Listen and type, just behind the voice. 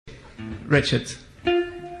Richard,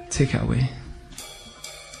 take it away.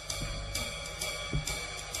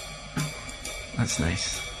 That's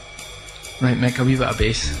nice. Right, Mick, a wee bit of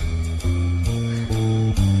bass.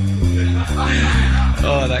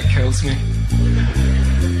 Oh, that kills me.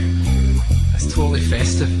 It's totally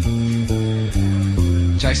festive.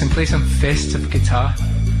 Jackson, play some festive guitar.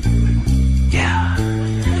 Yeah.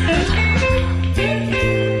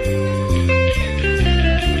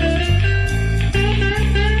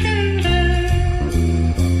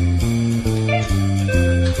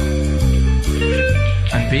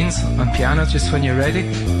 And Beans on piano just when you're ready.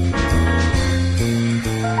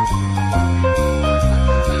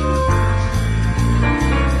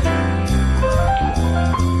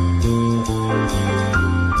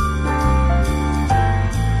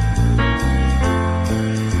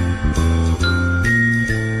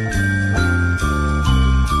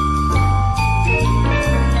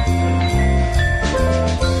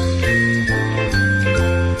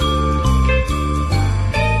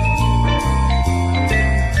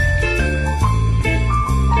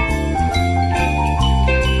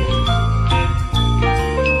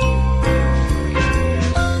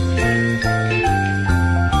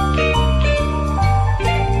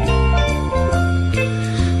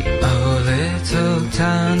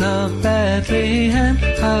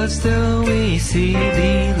 How still we see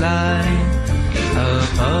thee lie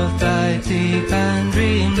above thy deep and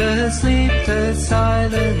dreamless sleep. The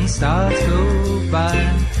silent stars go by,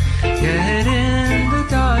 yet in the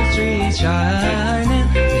dark streets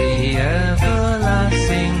shining the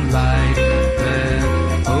everlasting light.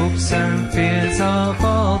 The hopes and fears of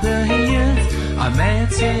all the years are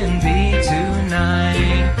met in thee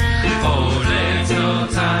tonight. Oh, little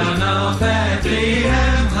town of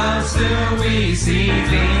Bethlehem, how still we see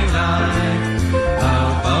thee lie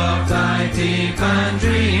above thy deep and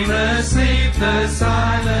dreamless sleep. The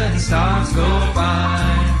silent stars go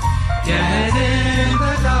by, yet in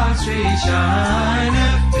the dark street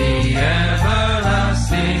shineth the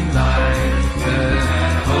everlasting light. The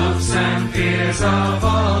hopes and fears of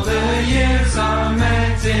all the years are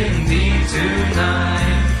met in thee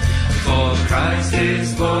tonight. For Christ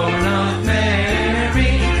is born of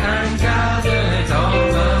Mary and gathered all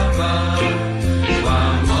above.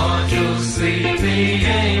 While mortals sleep, the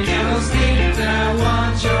angels keep their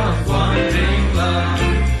watch of wondering love.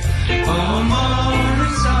 Oh,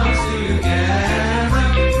 morning stars together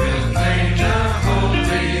proclaim the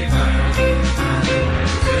holy birth, and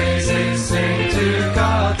praises sing to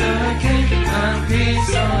God the King, and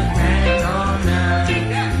peace on men on earth.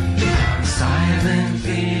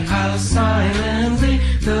 Silently, how silently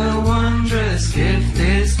the wondrous gift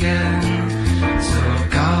is given. So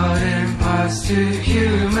God imparts to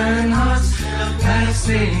human hearts the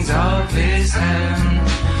blessings of His hand.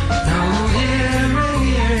 No ear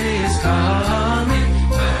is coming,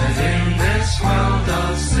 but in this world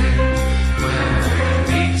of sin, where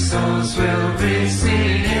weak souls will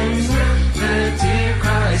receive Him, the dear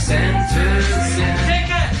Christ enters in.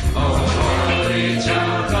 Oh, holy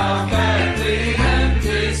child of Bethlehem,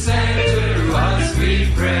 descend to us, we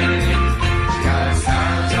pray. Cast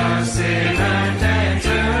out our sin and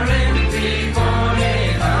enter in, be born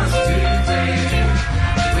in us today.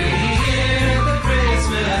 We hear the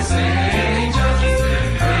Christmas angels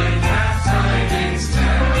bring that tidings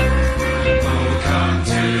tell. Oh, come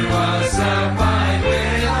to us, abide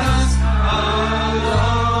with us, our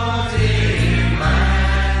Lord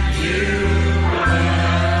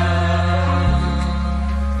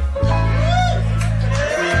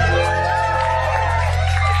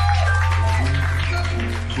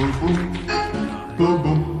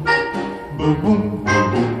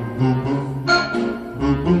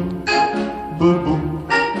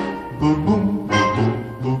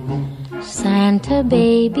Santa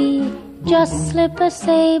baby, just slip a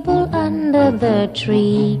sable under the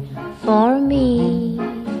tree for me.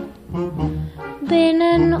 Been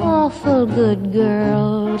an awful good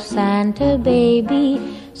girl, Santa baby,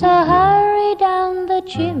 so hurry down the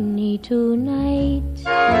chimney tonight.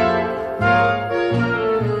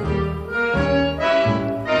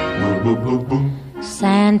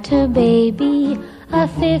 Santa baby, a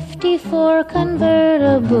 54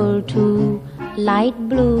 convertible to light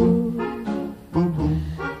blue.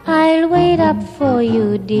 I'll wait up for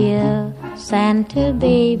you, dear Santa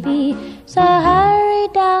baby, so hurry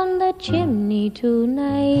down the chimney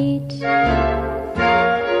tonight.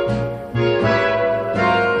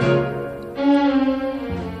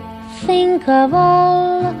 Think of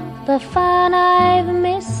all the fun I've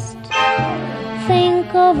missed.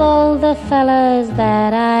 Think of all the fellas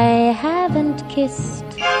that I haven't kissed.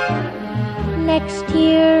 Next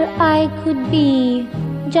year I could be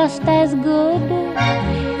just as good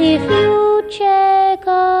if you check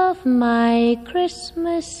off my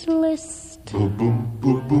Christmas list.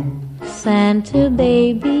 Santa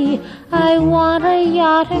baby, I want a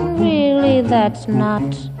yacht, and really that's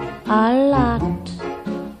not a lot.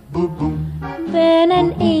 Been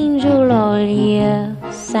an angel all year,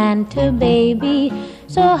 Santa baby,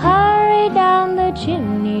 so hurry down the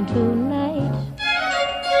chimney tonight.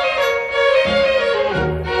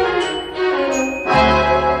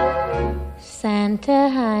 Santa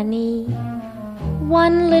honey,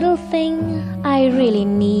 one little thing I really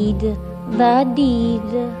need, the deed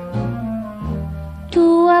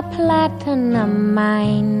to a platinum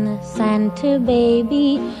mine, Santa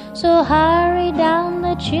baby, so hurry down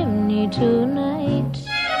the chimney tonight.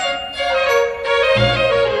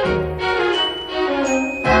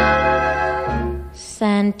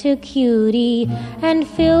 Santa cutie, and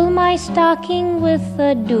fill my stocking with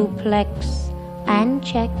a duplex and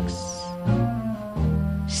checks.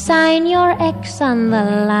 Sign your X on the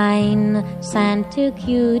line, Santa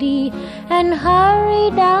cutie, and hurry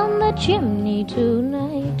down the chimney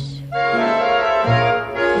tonight.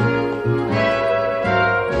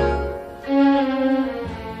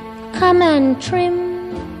 Come and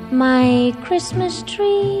trim my Christmas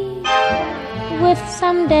tree with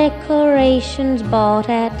some decorations bought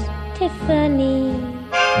at Tiffany.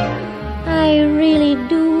 I really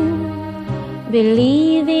do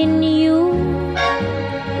believe in you.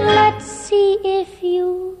 Let's see if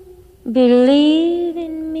you believe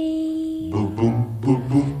in me.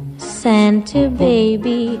 Santa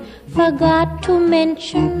baby, forgot to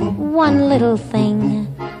mention one little thing,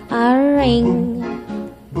 a ring.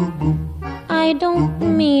 I don't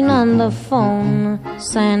mean on the phone,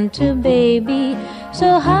 Santa baby,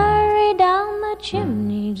 so hurry down the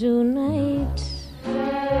chimney tonight.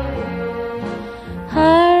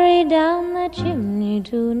 Hurry down the chimney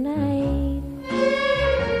tonight.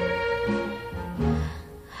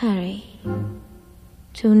 Hurry.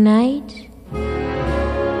 Tonight.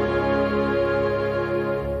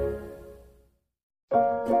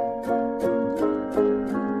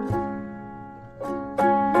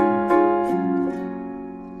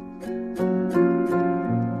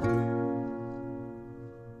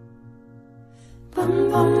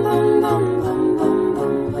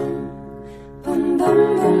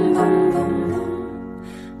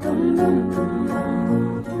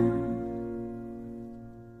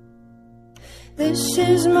 This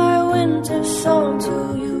is my winter song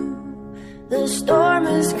to you. The storm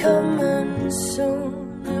is coming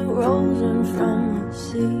soon. It rolls in from the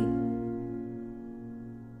sea.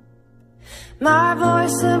 My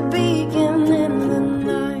voice a beacon in the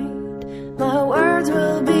night. My words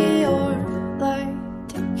will be your light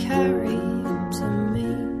to carry you to me.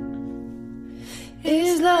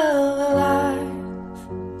 Is love alive?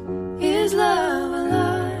 Is love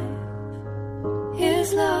alive?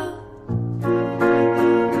 Is love?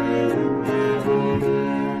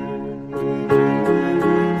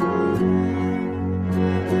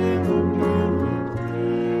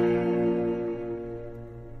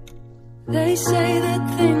 They say that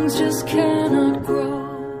things just cannot grow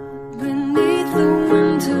beneath the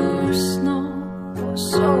winter snow, or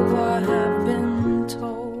so I have been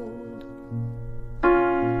told.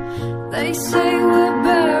 They say we're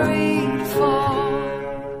buried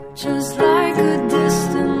far, just like a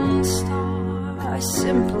distant star I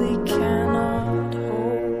simply cannot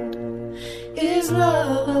hold. Is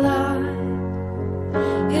love alive?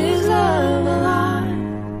 Is love alive?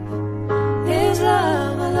 Is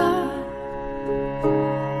love alive?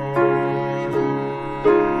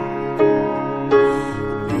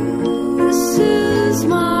 This is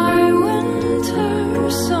my winter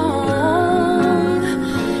song.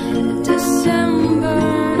 December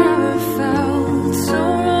never felt so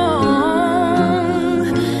wrong,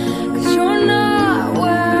 'cause you're not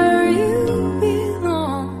where you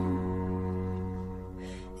belong.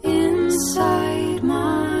 Inside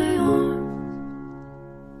my arms.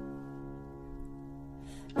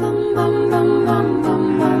 Bum bum bum bum bum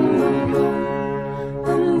bum bum bum.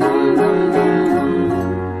 Bum bum bum bum bum bum.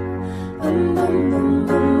 Bum bum bum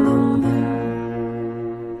bum bum bum.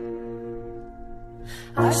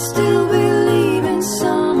 I still believe in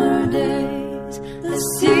summer days. The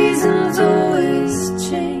seasons always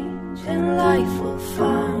change, and life will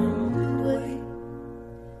find a way.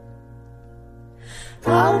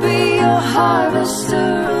 I'll be your harvester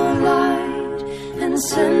of light and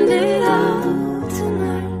send it out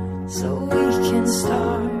tonight, so we can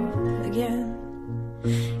start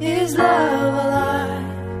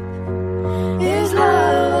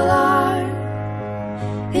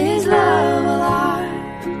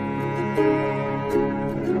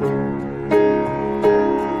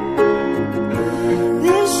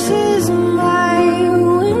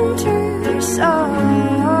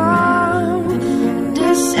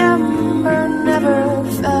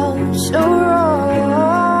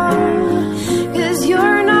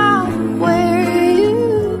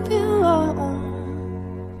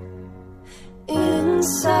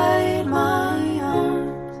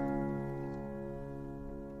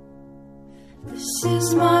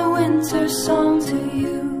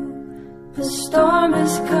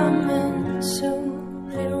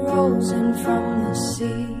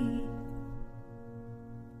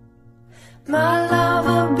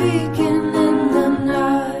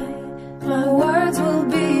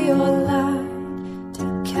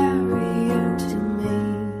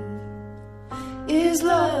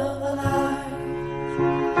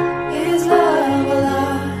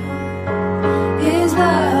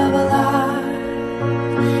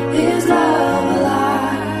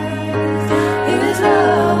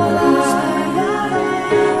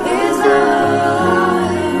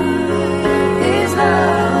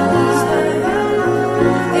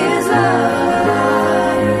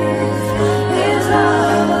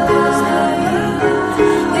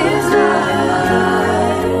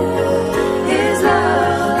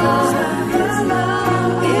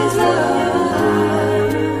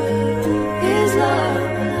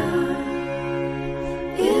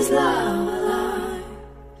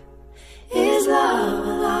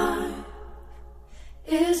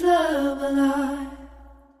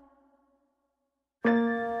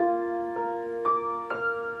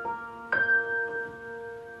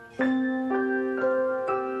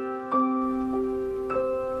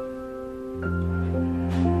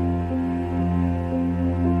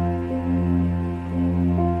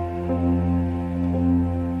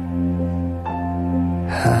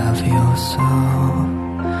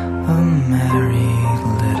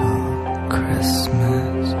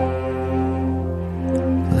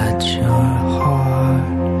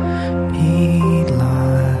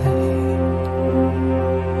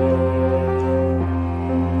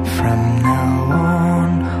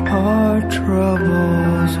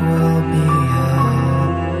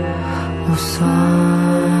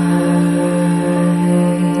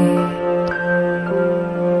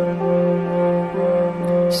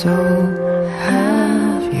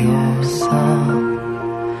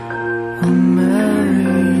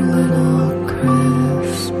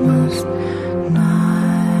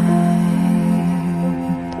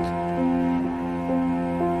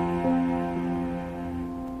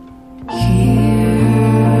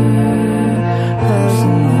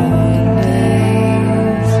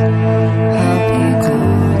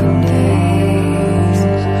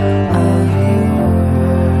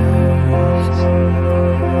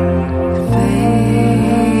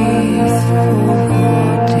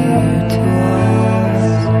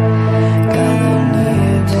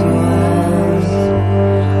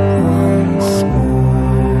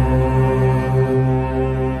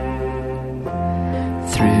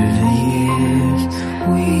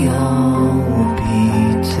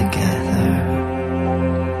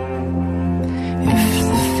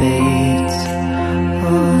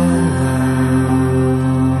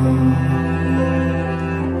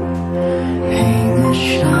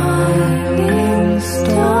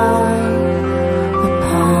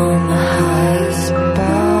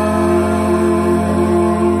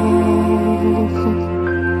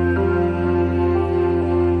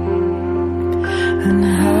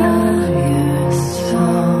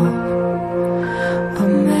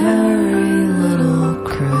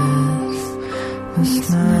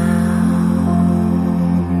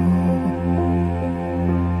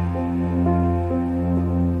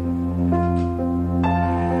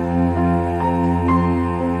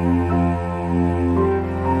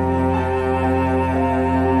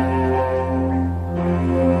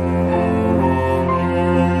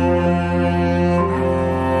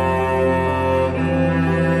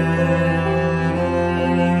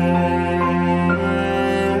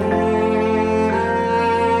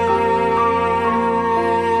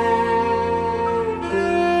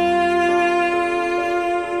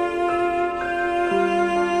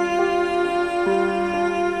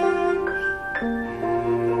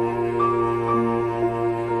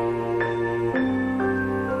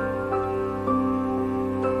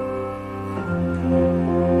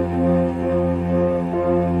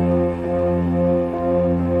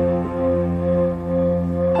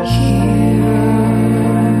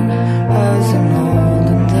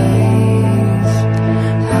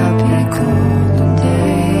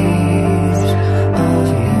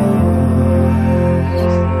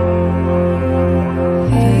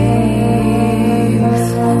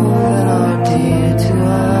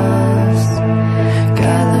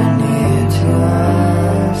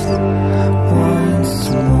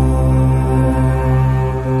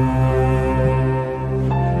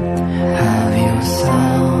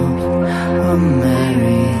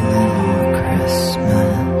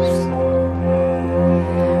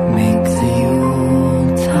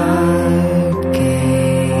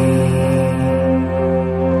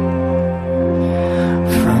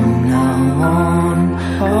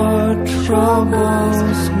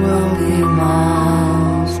troubles will be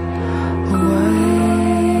miles away.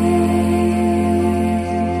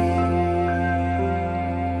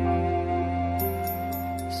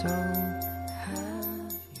 So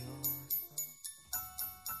have your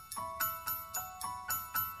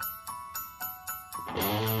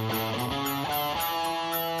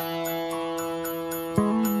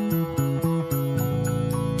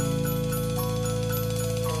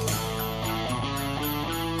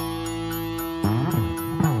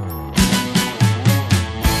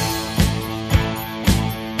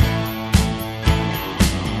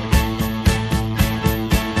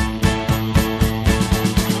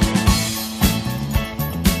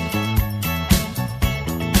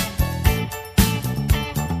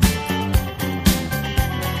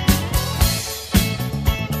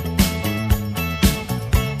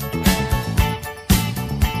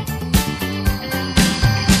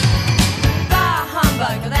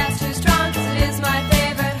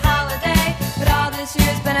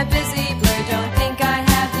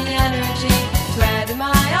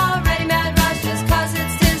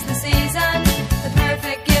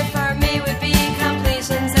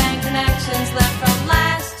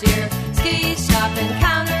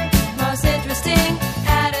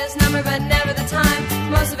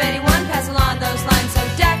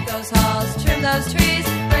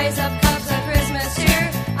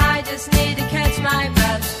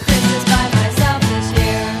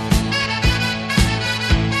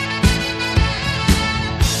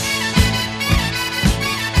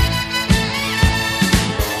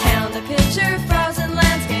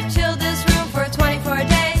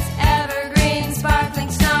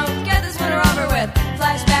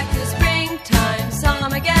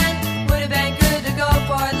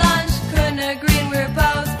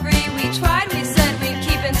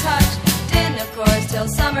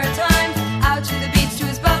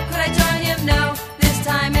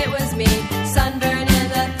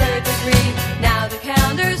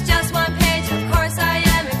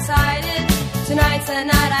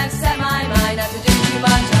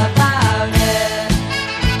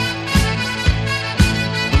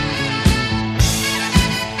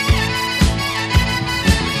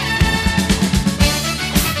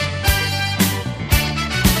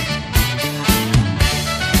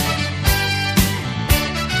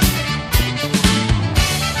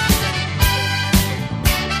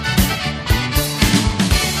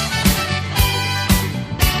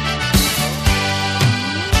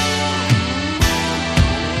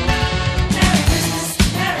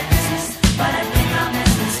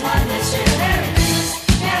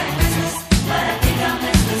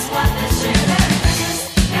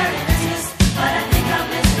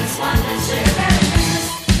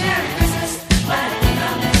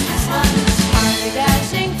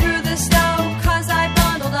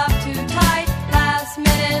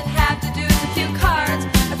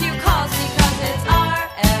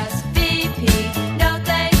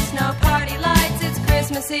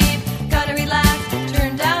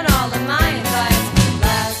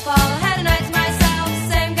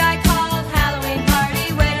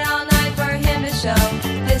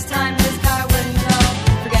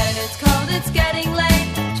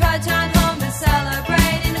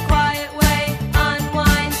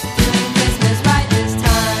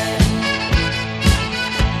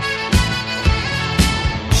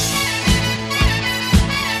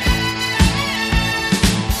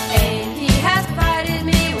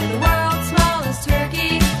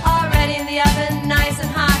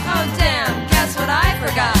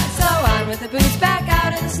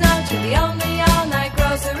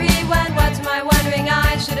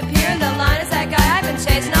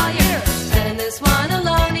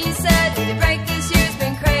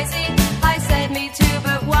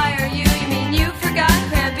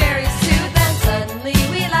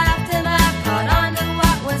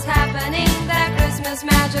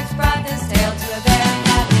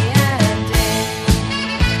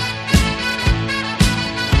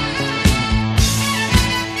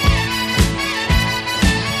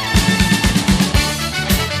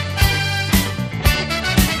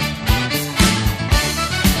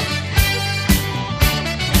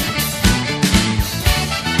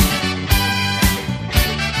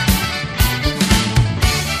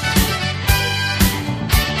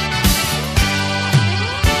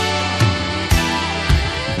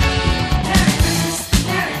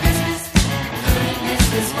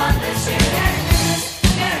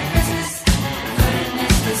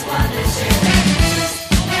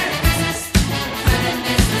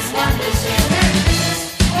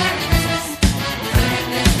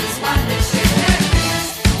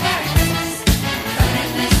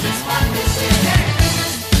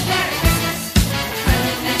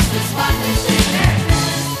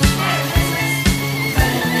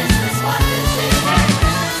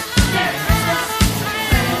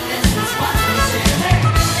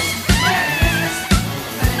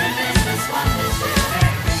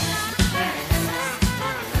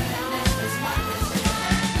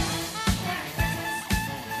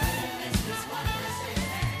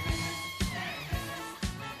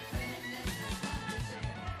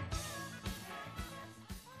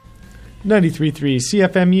 93.3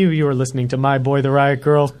 CFMU, you are listening to My Boy the Riot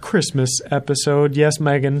Girl Christmas episode. Yes,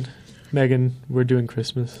 Megan, we're doing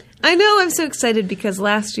Christmas. I know, I'm so excited because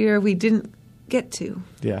last year we didn't get to.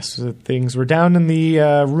 Yes, things were down in the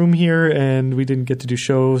room here and we didn't get to do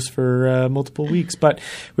shows for multiple weeks. But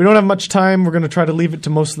we don't have much time. We're going to try to leave it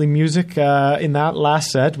to mostly music. In that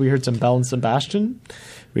last set, we heard some Belle and Sebastian.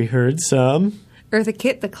 We heard some Eartha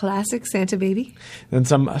Kitt, the classic Santa Baby. Then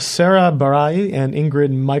some Sarah Bareilles and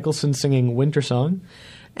Ingrid Michaelson singing Winter Song.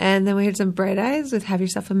 And then we heard some Bright Eyes with Have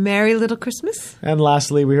Yourself a Merry Little Christmas. And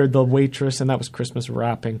lastly, we heard The Waitress, and that was Christmas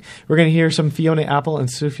rapping. We're going to hear some Fiona Apple and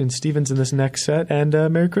Sufjan Stevens in this next set, and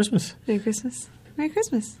Merry Christmas. Merry Christmas. Merry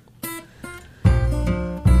Christmas.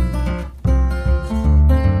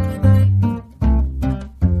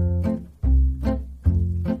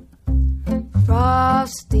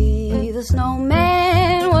 Frosty the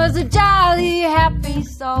snowman was a jolly happy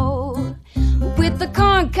soul with a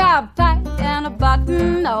corncob pipe and a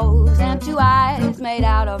button nose and two eyes made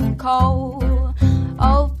out of coal.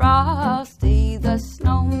 Oh, Frosty the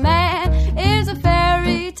snowman is a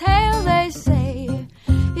fairy tale, they say.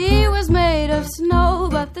 He was made of snow,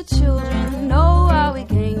 but the children know how he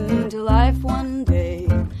came to life one day.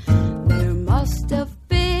 There must have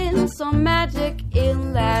been some magic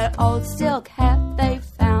in that old silk hat they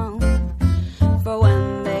found, for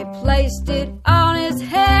when they placed it on his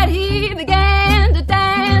head, he began to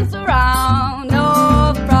dance around.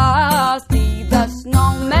 Oh, Frosty the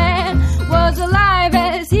snowman was alive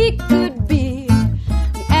as he could be,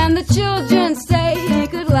 and the children say he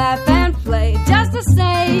could laugh and play just the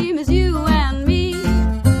same as you and me.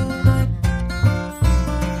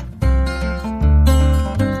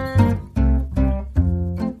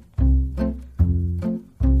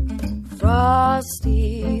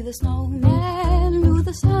 Frosty the snowman knew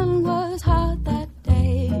the sun was hot that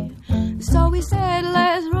day, so he said,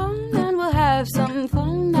 let's run and we'll have some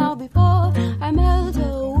fun now before I melt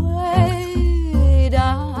away.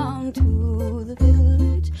 Down to the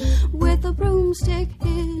village with a broomstick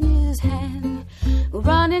in his hand,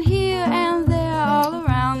 running here and there all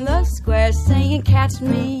around the square, saying, catch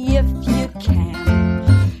me if you can.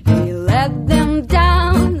 He led them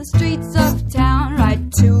down the streets of town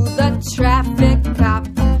right to the traffic cop,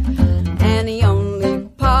 and he only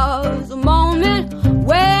paused a moment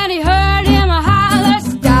when he heard him holler,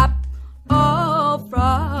 stop. Oh,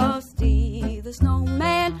 Frosty the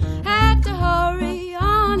snowman had to hurry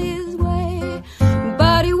on his way,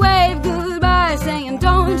 but he waved goodbye saying,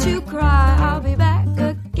 don't you cry, I'll be back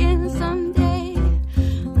again someday.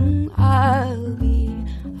 I'll be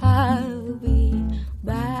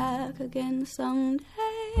back again someday.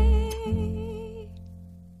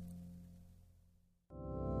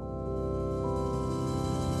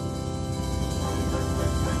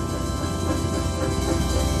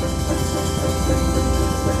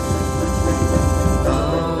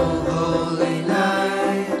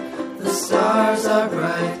 Stars are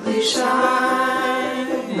brightly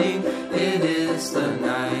shining. It is the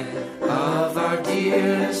night of our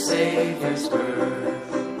dear Savior's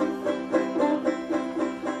birth.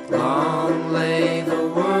 Long lay the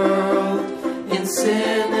world in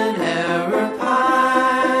sin and error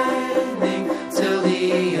pining, till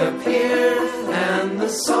he appeared and the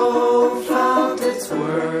soul felt its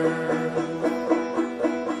worth.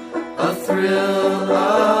 A thrill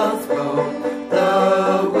of hope,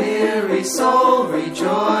 the weary soul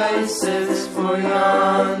rejoices, for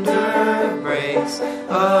yonder breaks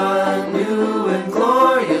a new and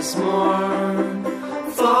glorious morn.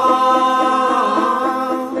 Fall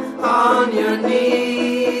on your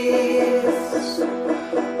knees,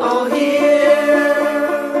 oh, hear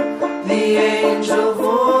the angel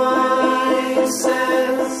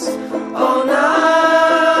voices, oh,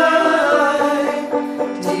 night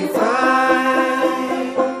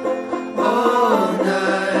divine, oh,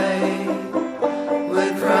 night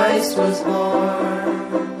when Christ was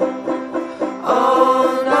born,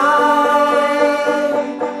 oh, night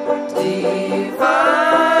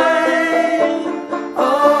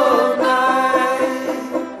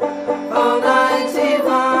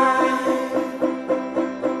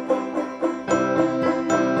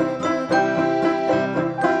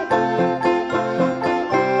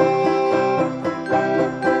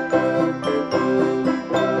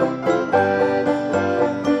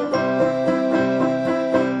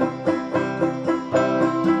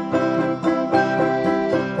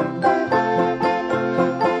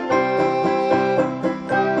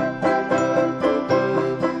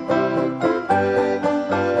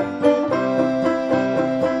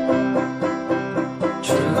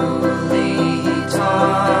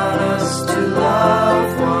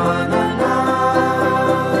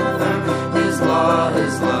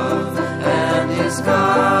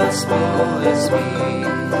soul is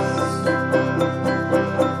peace.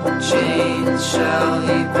 Chains shall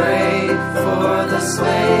he break, for the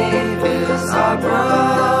slave is our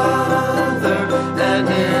brother, and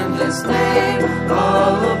in his name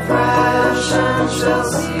all oppression shall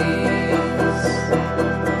cease.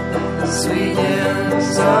 Sweet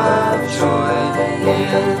hymns of joy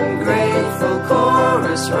in grateful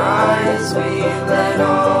chorus rise, we let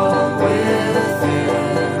all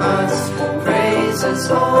within us praise his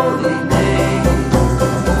holy name.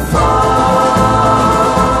 Fall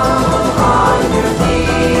on your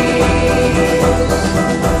knees,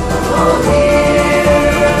 oh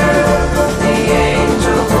hear the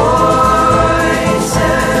angel voices,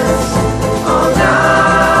 all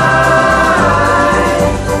night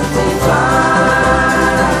divine,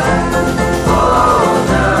 all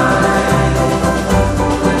night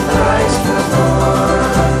with Christ the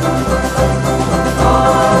Lord,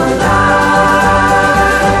 all night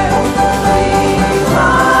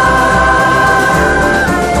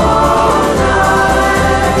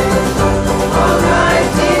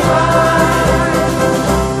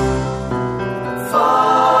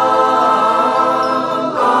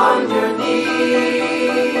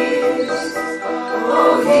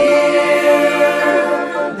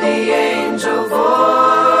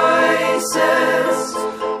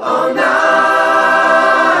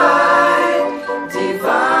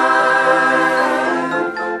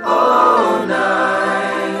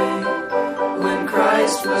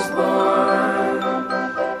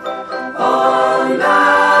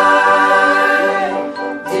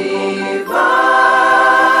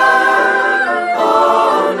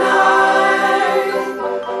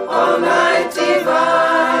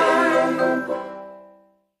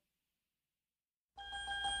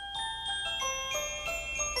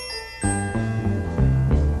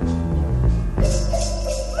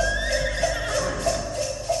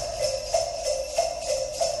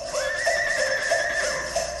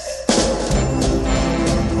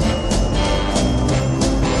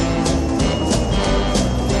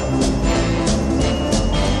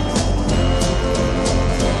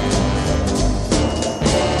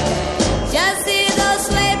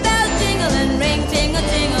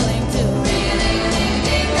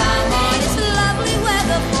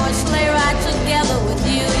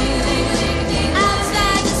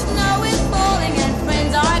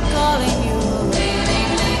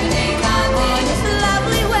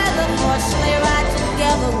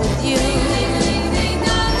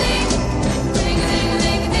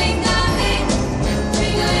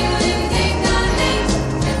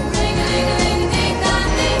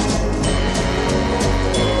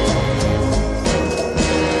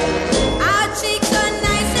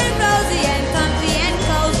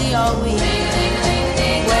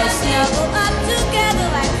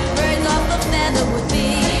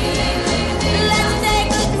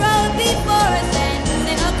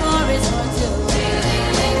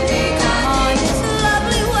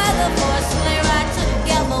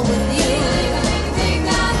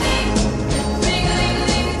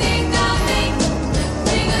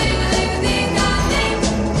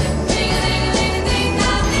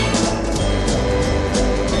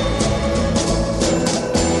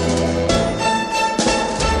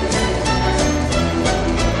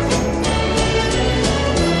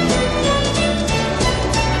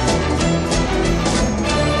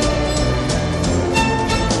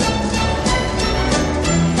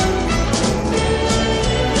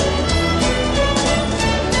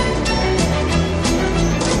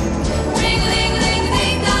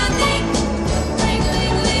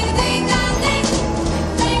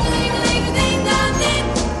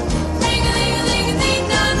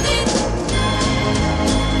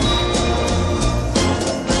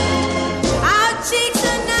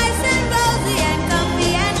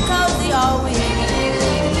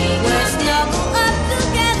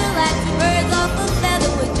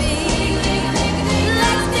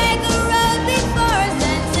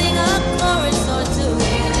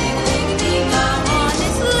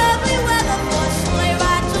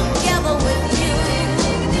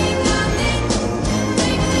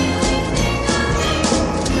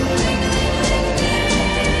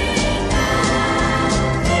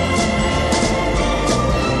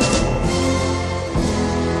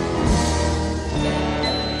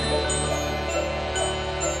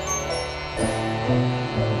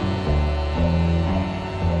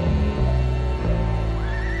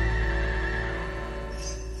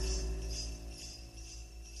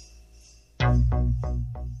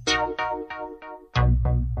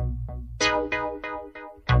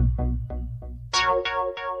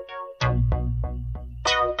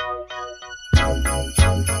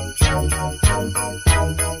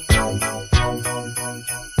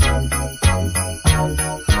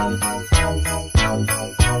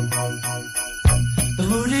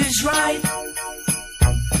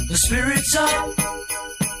Spirits up,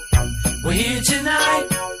 we're here tonight,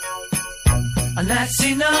 and that's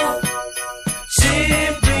enough.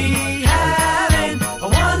 Simply having a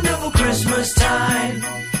wonderful Christmas time.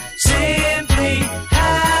 Simply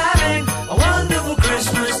having a wonderful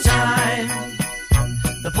Christmas time.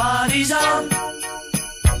 The party's on,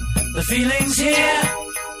 the feeling's here,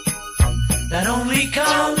 that only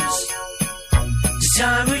comes this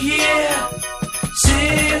time of year.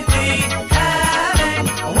 Simply having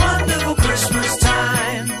a wonderful Christmas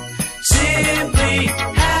time. Simply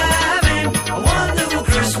having a wonderful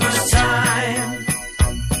Christmas time.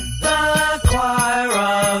 The choir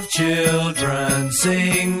of children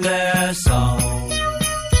sing their song.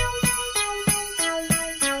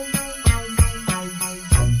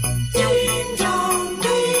 Ding dong,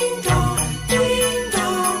 ding dong, ding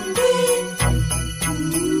dong, ding.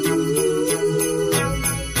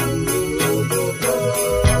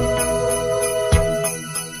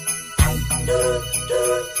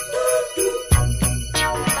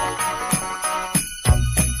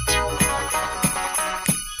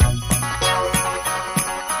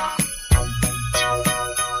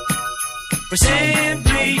 We're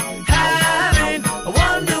simply having a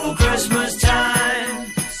wonderful Christmas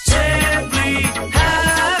time. Simply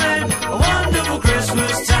having a wonderful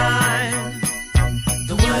Christmas time.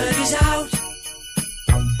 The word is out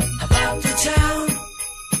about the town,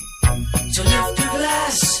 so lift a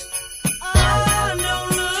glass, oh,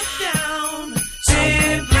 don't look down.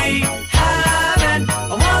 Simply having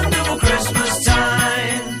a wonderful Christmas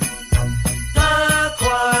time. The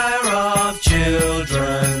choir of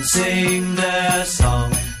children sing their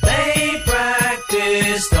song. They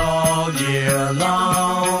practiced all year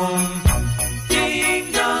long.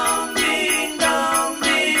 Ding dong, ding dong,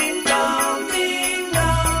 ding dong, ding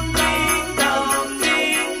dong, ding dong,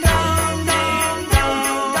 ding dong, ding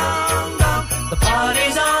dong, dong, dong. The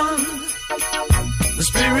party's on, the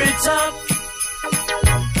spirit's up.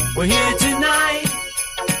 We're here tonight,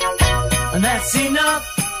 and that's enough.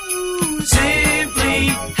 Simply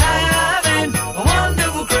having a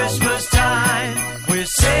wonderful Christmas time. We're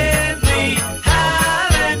simply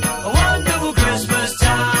having a wonderful Christmas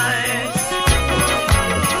time.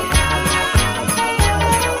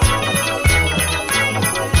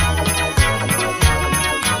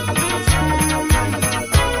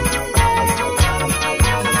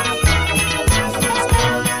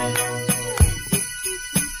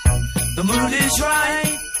 The mood is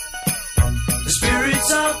right, the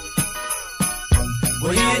spirit's up.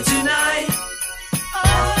 We're here tonight,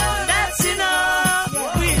 oh, that's enough.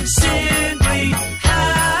 We're simply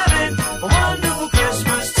having a wonderful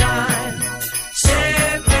Christmas time.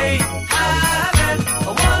 Simply having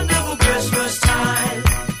a wonderful Christmas time.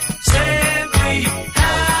 Simply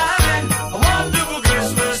having a wonderful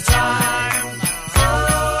Christmas time.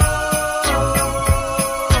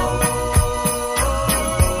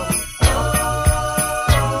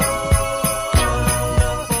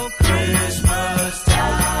 Wonderful Christmas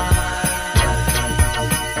time.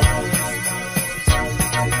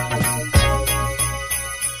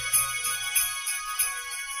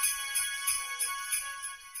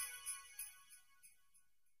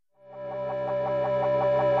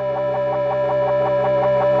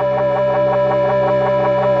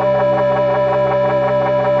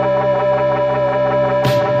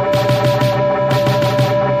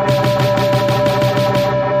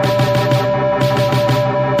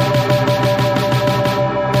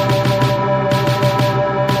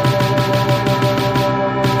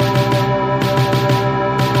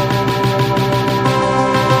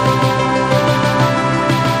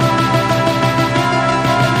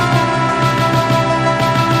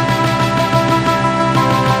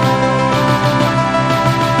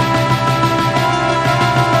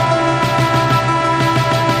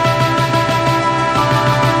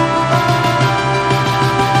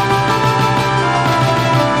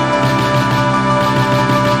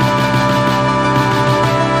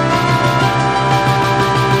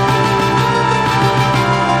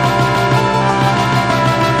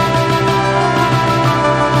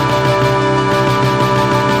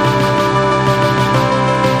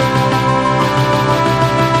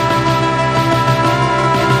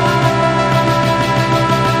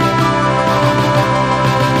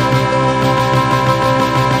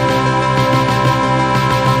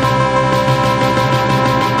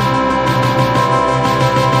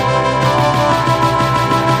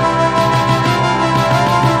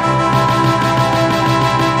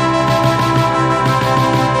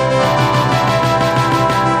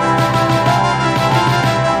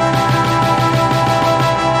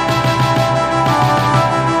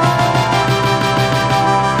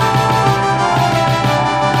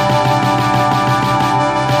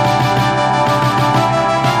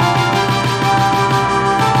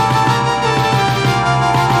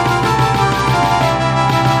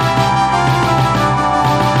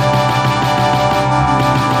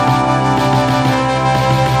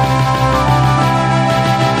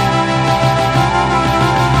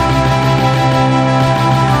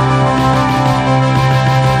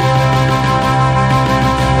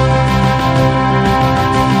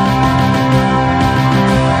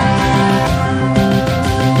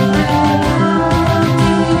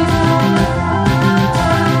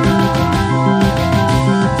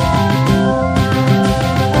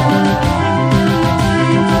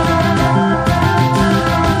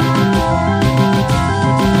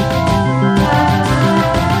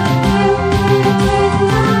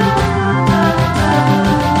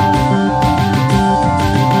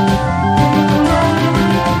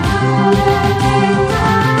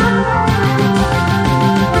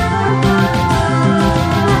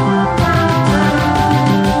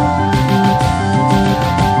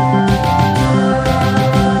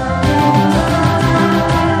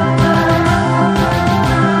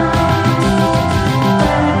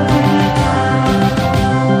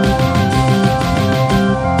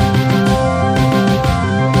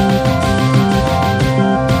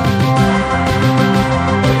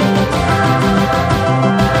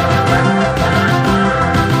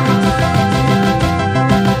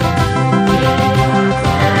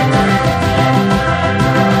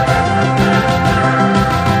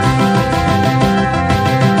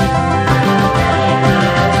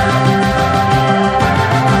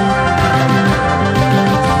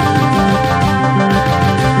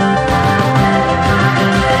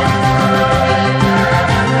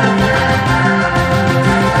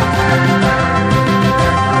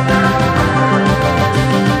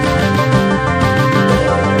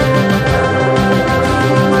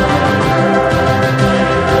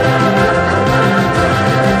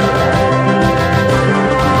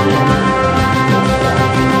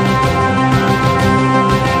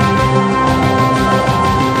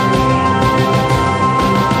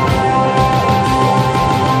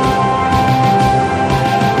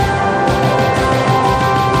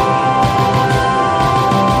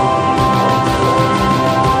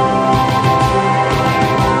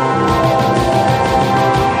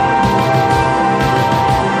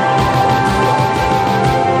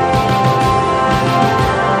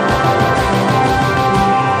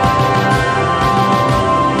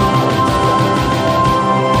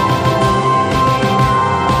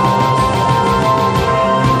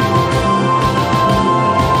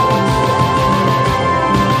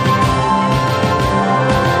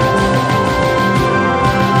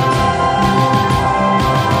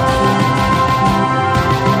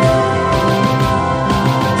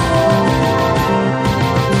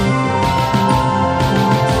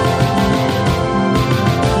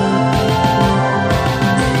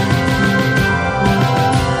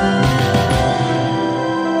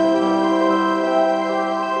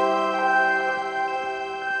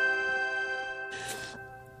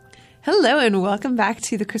 Hello and welcome back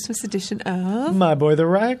to the Christmas edition of My Boy the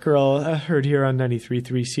Riot Girl, heard here on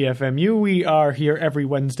 93.3 CFMU. We are here every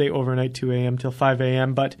Wednesday overnight, 2 a.m. till 5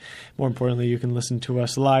 a.m. But more importantly, you can listen to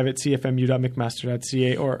us live at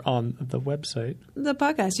cfmu.mcmaster.ca or on the website. the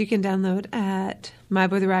podcast. You can download at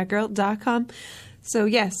myboytheriotgirl.com. So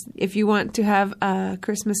yes, if you want to have a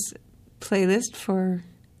Christmas playlist for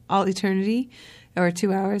all eternity, or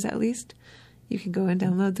 2 hours at least, you can go and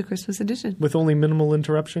download the Christmas edition. With only minimal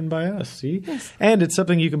interruption by us, see? Yes. And it's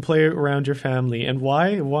something you can play around your family. And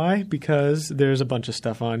why? Why? Because there's a bunch of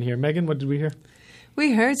stuff on here. Megan, what did we hear?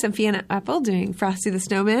 We heard some Fiona Apple doing Frosty the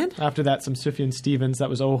Snowman. After that, some Sufjan Stevens. That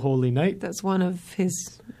was Oh Holy Night. That's one of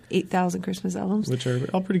his 8,000 Christmas albums. Which are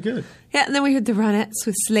all pretty good. Yeah, and then we heard the Ronettes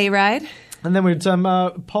with Sleigh Ride. And then we had some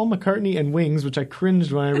Paul McCartney and Wings, which I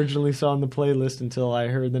cringed when I originally saw on the playlist until I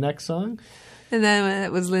heard the next song. And then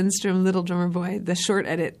it was Lindstrom, Little Drummer Boy, the short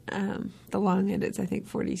edit. The long edit's, I think,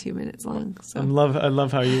 42 minutes long. So I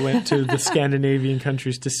love how you went to the Scandinavian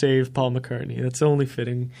countries to save Paul McCartney. That's only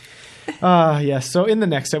fitting. Yes. So in the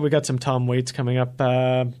next set, we got some Tom Waits coming up.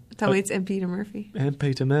 Tom Waits and Peter Murphy. And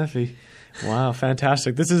Peter Murphy. Wow,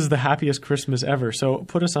 fantastic. This is the happiest Christmas ever. So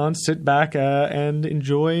put us on, sit back, and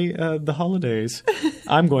enjoy the holidays.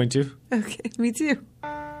 I'm going to. Okay, me too.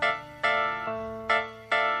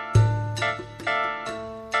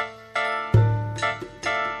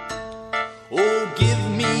 Oh,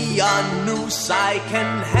 give me a noose I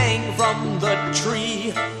can hang from the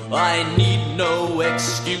tree. I need no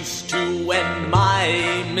excuse to end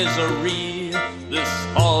my misery. This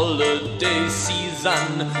holiday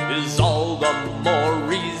season is all the more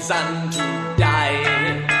reason to die.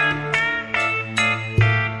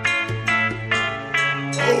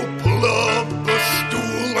 Oh, pull up a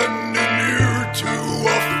stool and an ear to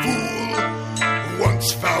a fool who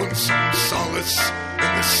once found some solace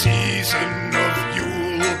in the season of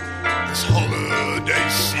Yule. This holiday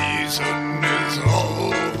season is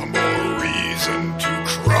all the more reason to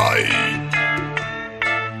cry.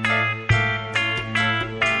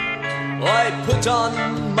 I put on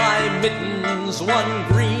my mittens, one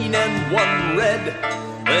green and one red,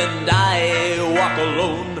 and I walk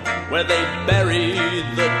alone where they bury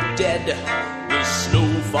the dead. The snow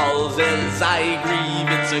falls as I grieve,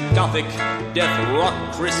 it's a gothic death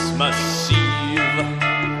rock Christmas Eve.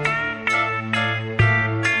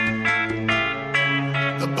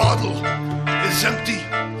 The bottle is empty,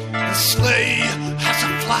 the sleigh has a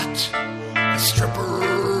flat. The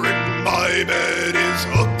stripper in my bed is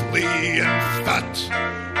ugly and fat.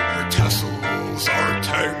 Her tassels are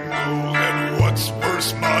tangled, and what's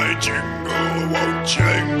worse, my jingle won't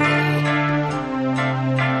jangle.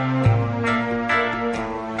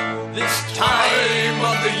 This time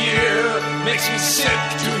of the year makes me sick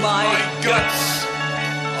to my guts.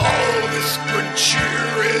 All this good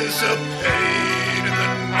cheer is a pain in the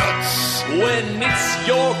nuts. When it's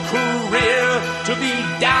your career to be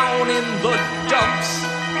down in the dumps,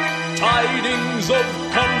 tidings of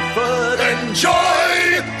comfort And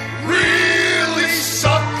joy really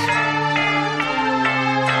suck.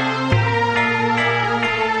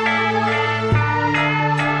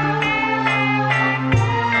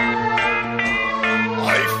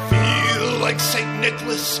 I feel like St.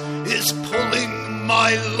 Nicholas is pulling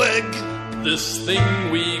my leg. This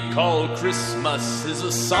thing we call Christmas is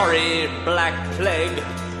a sorry black plague.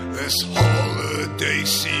 This holiday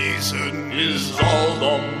season Is all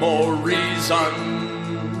the more reason,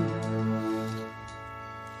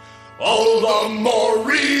 all the more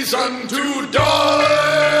reason to die.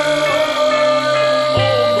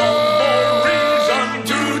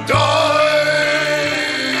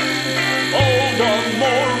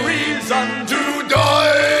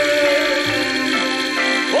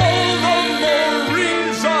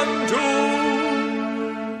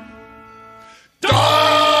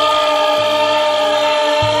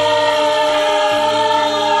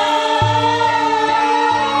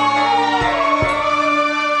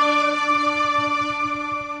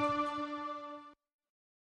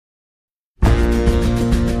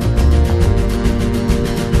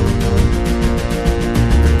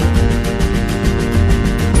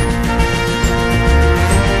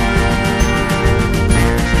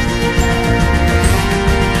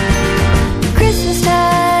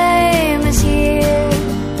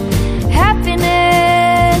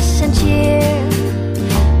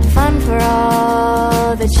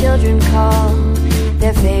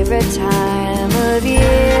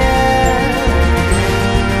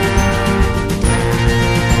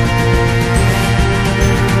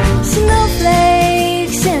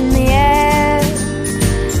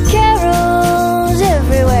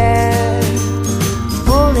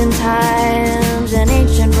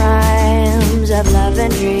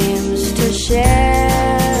 and dreams to share.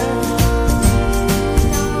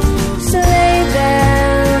 Sleigh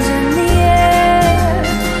bells in the air,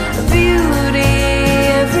 beauty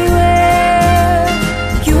everywhere.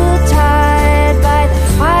 Yuletide by the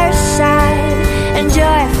fireside, and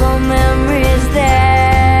joyful memories there.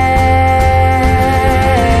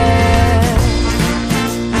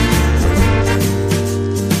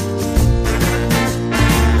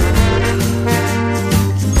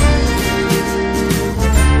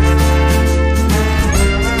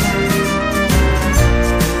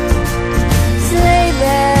 Sleigh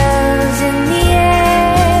bells in the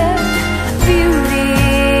air, beauty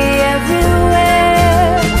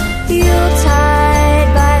everywhere. Yuletide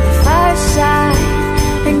by the fireside,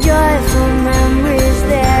 and joyful memories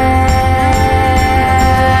there.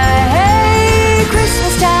 Hey,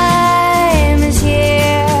 Christmas time is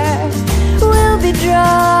here. We'll be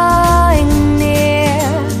drawing near.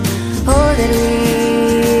 Oh, that we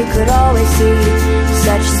could always see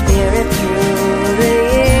such spirit through the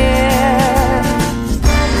year.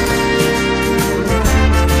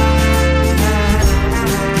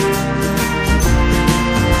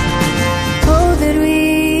 Oh, that we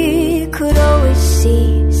could always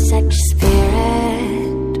see such spirit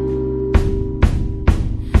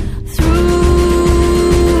through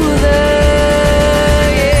the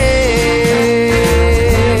year.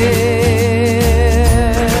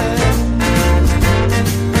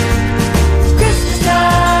 Christmas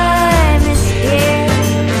time is here.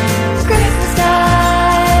 Christmas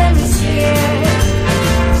time is here.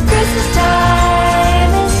 Christmas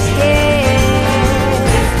time is here.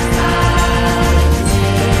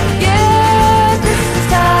 Yeah, Christmas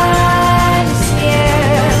time is here.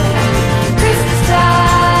 Christmas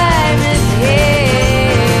time is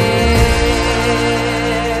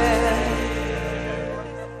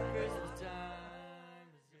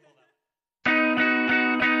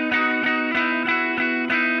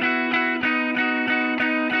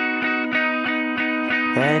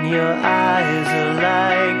And your eyes are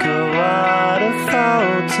like a waterfall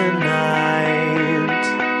tonight.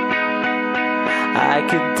 I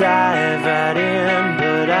could dive right in,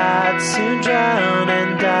 but I'd soon drown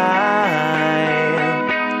and die.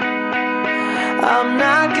 I'm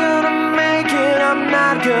not gonna make it, I'm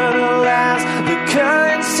not gonna last. The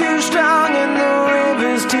current's too strong and the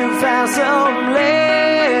river's too fast, so I'm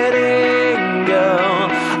letting go.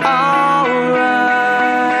 Alright.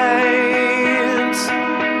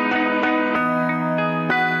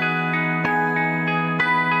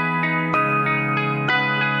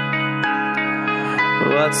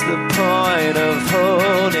 What's the point of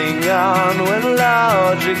holding on when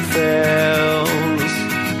logic fails?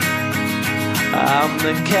 I'm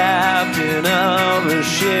the captain of a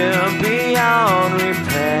ship beyond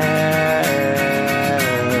repair.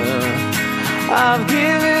 I've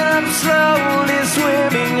given up slowly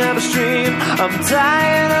swimming upstream. I'm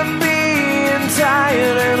tired of being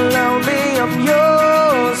tired and lonely. I'm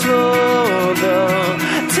yours for the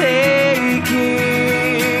taking.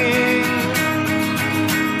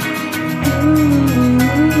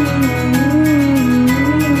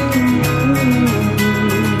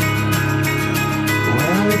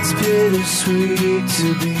 Well, it's bittersweet to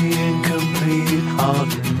be incomplete on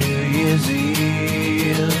New Year's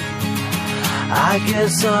Eve. I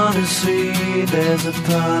guess honestly there's a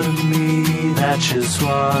part of me that just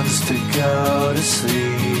wants to go to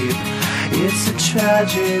sleep. It's a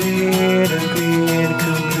tragedy to be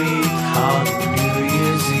incomplete on New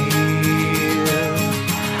Year's Eve.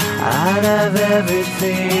 I'd have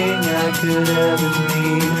everything I could ever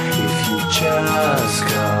need if you just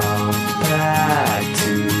come back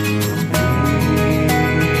to me.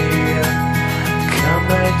 Come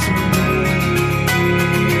back to me.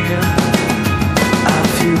 I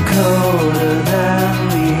feel colder than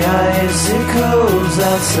the icicles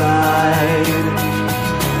outside,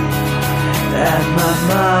 and my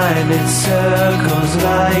mind it circles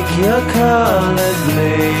like your colored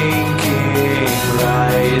blinking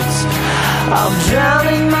lights. I'm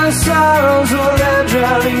drowning my sorrows while they're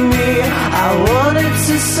drowning me. I wanted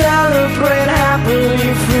to celebrate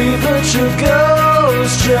happily free, but your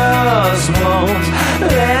ghost just won't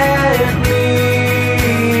let me.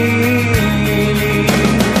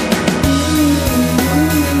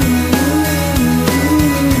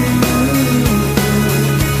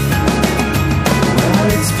 Well,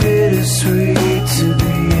 it's bittersweet to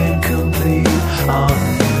be incomplete on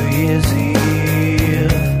New Year's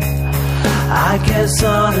Eve. I guess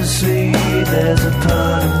honestly there's a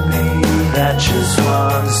part of me that just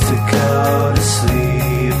wants to go to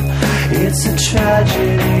sleep. It's a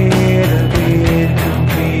tragedy to be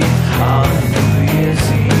incomplete on New Year's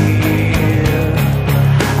Eve.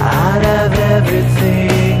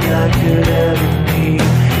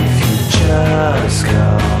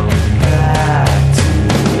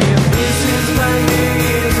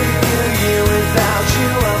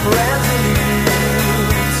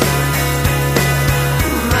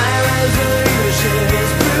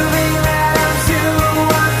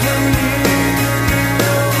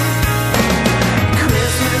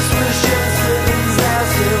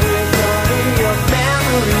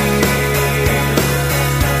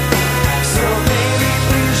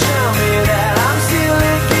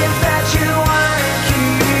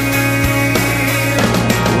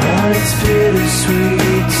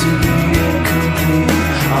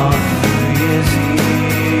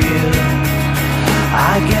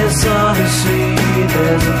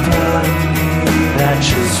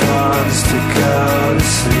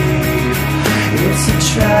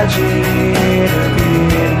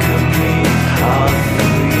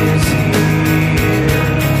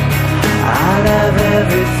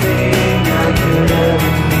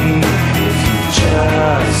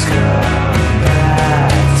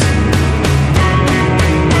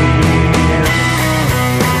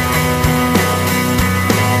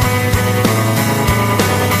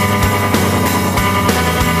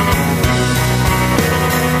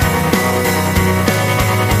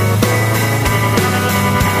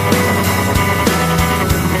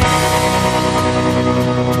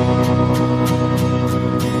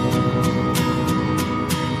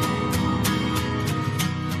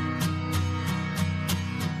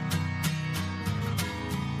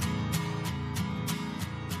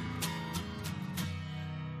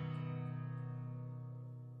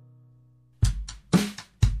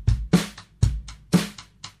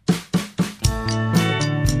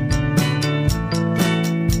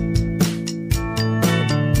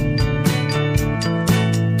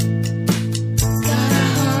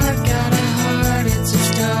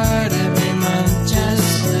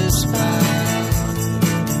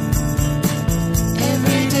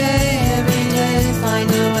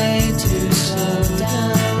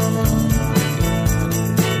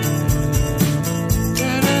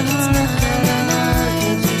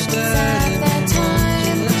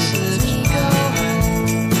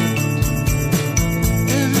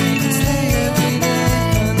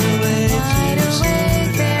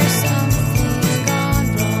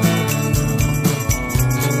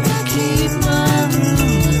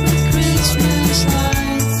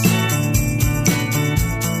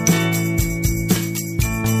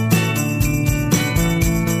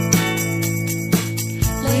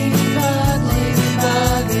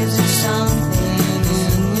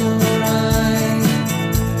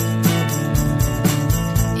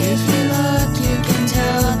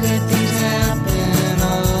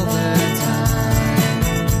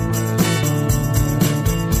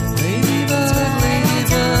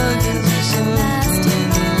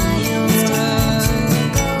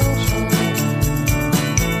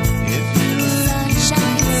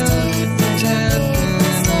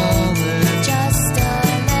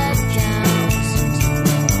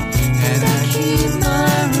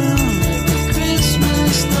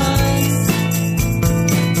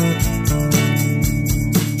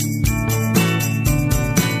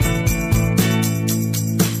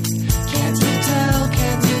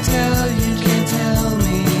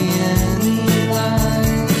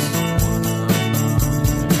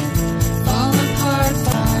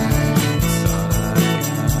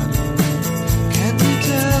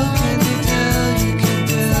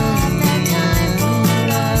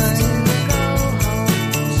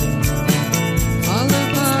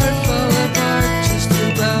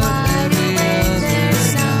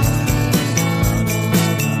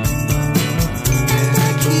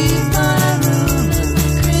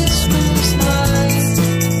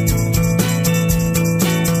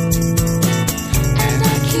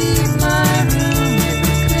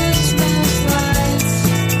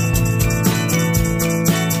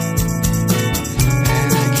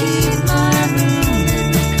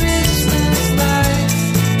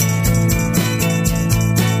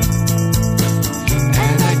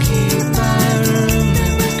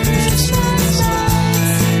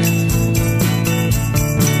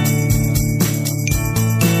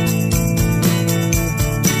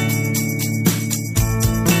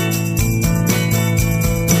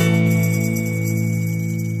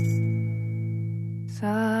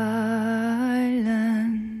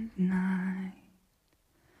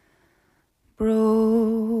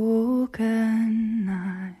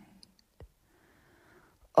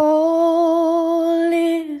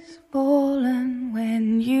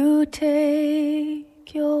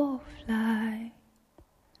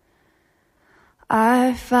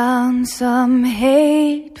 I found some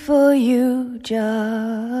hate for you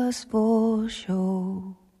just for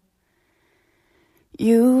show.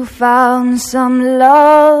 You found some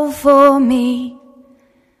love for me,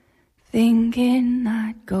 thinking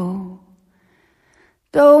I'd go.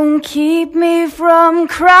 Don't keep me from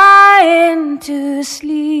crying to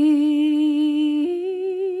sleep.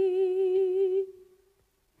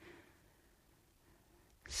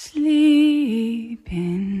 Sleep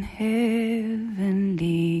in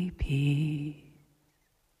heavenly peace.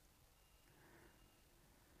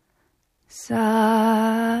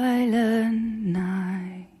 Silent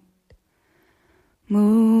night,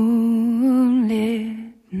 moonlit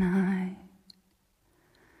night.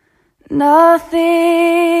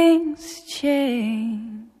 Nothing's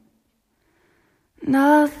changed.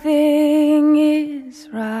 Nothing is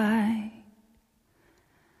right.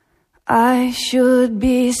 I should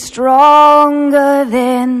be stronger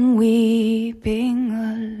than weeping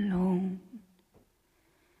alone.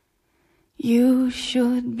 You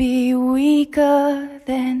should be weaker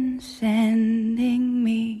than sending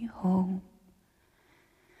me home.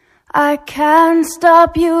 I can't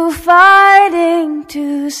stop you fighting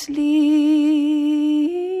to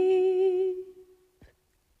sleep.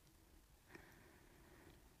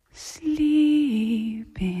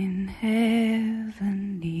 Sleep in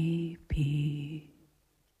heavenly peace.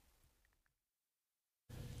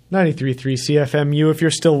 93.3 CFMU. If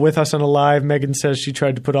you're still with us on a live, Megan says she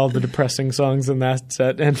tried to put all the depressing songs in that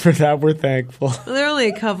set, and for that we're thankful. Well, there are only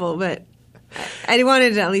a couple, but I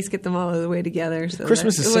wanted to at least get them all the way together. So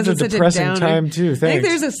Christmas is such a depressing time, too. Thanks. I think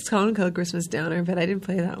there's a song called Christmas Downer, but I didn't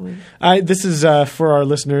play that one. This is, for our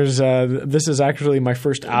listeners, this is actually my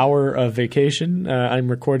first hour of vacation. I'm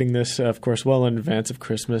recording this, of course, well in advance of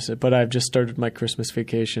Christmas, but I've just started my Christmas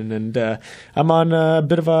vacation, and I'm on a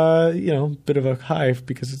bit of a high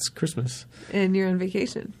because it's Christmas. And you're on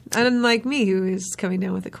vacation. Unlike me, who is coming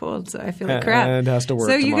down with a cold, so I feel like crap. And has to work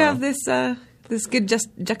So you tomorrow. have this good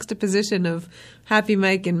juxtaposition of Happy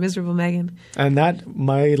Mike and Miserable Megan. And that,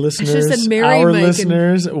 my listeners, said Merry our Mike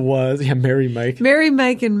listeners, was Merry Mike. Merry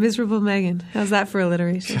Mike and Miserable Megan. How's that for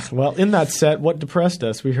alliteration? Well, in that set, what depressed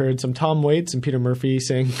us? We heard some Tom Waits and Peter Murphy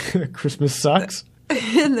saying Christmas sucks.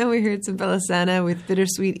 And then we heard some Belisana with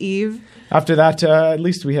Bittersweet Eve. After that, at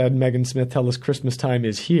least we had Megan Smith tell us Christmas time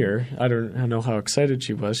is here. I don't know how excited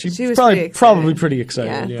she was. She was probably pretty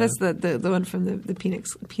excited. Yeah, that's the one from the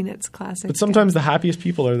Peanuts classic. But sometimes the happiest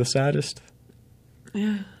people are the saddest.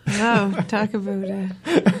 Yeah. Wow. Talk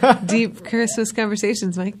about deep Christmas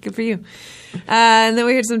conversations, Mike. Good for you. And then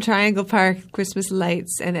we heard some Triangle Park Christmas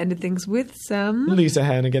lights and ended things with some Lisa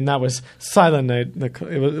Hannigan. That was Silent Night.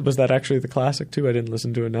 Was that actually the classic too? I didn't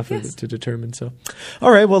listen to enough of it to determine. So,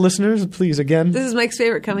 all right. Well, listeners, please again. This is Mike's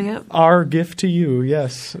favorite coming up. Our gift to you.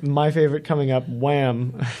 Yes, my favorite coming up.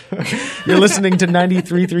 Wham! You're listening to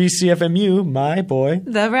 93.3 CFMU. My boy,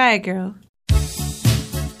 the Riot Girl.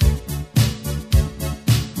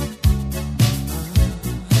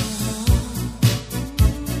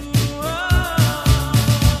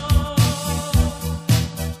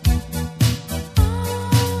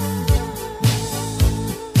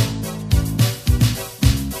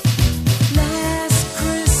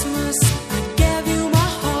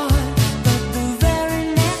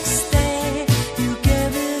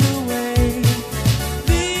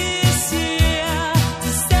 This year, to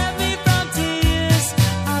save me from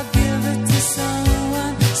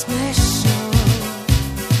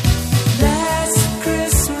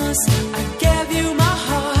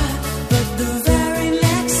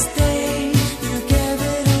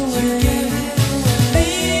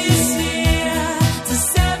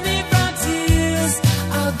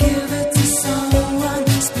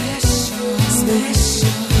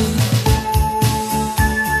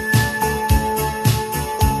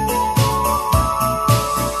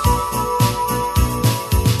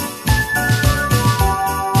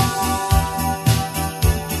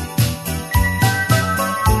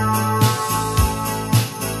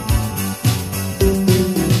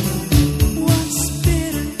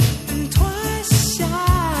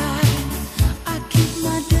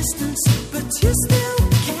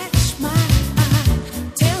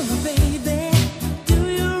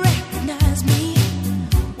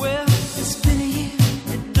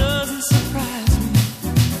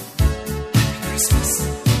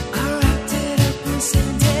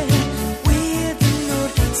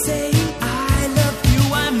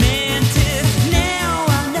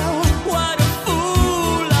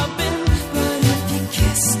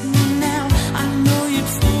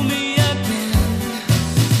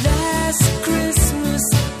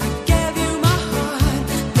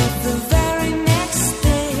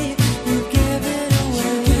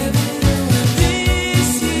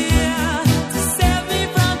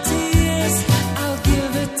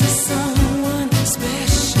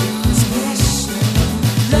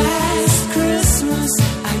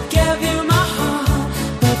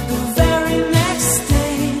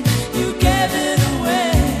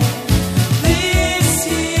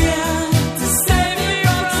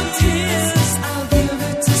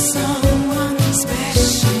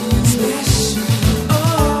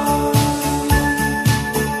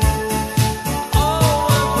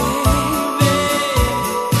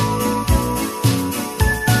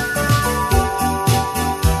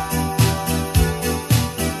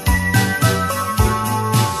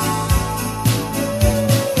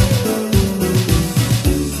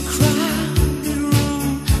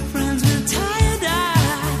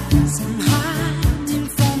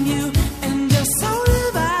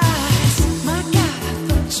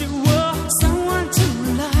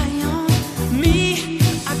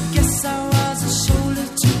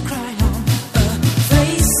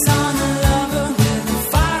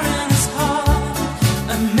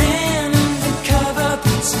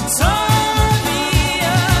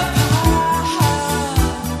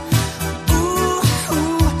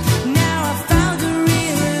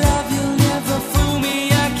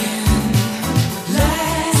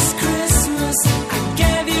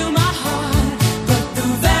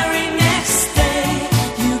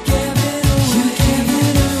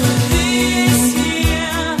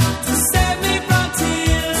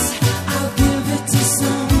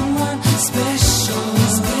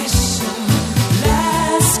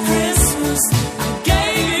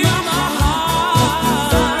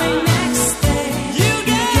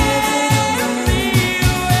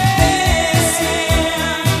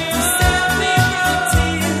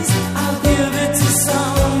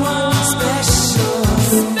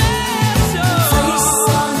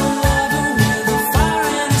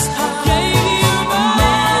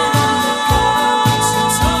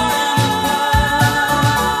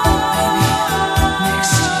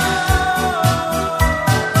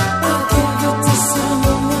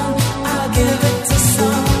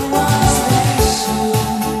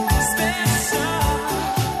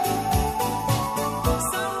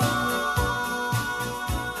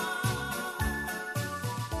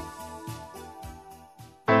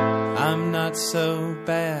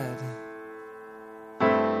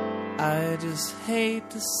I just hate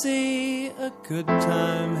to see a good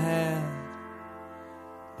time had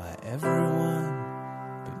by everyone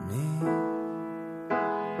but me.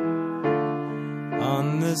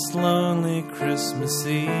 On this lonely Christmas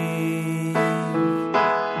Eve, I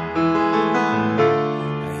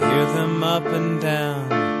hear them up and down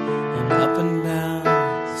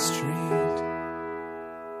the street.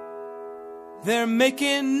 They're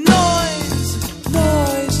making noise,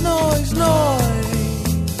 noise, noise, noise.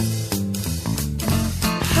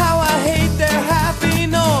 How I hate their happy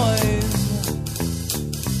noise.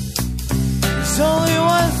 There's only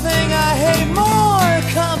one thing I hate more,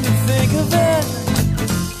 come to think of it,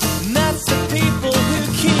 and that's the people who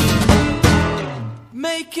keep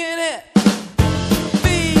making it.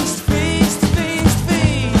 Feast, feast, feast,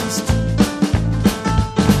 feast.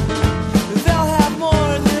 They'll have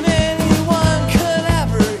more than anyone could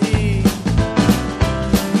ever eat.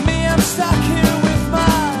 Me, I'm stuck here with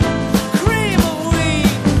my cream of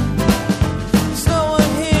wheat. There's no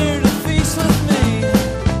one here to feast with me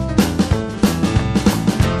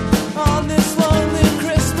on this lonely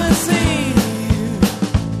Christmas Eve.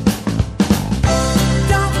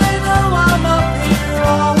 Don't they know I'm up here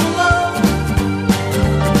all alone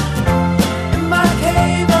in my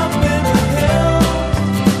cave up in the hills?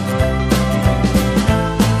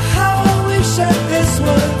 How I wish that this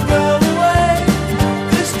would go away,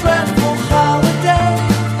 this dreadful holiday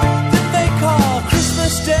that they call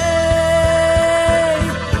Christmas Day.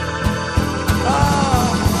 Oh.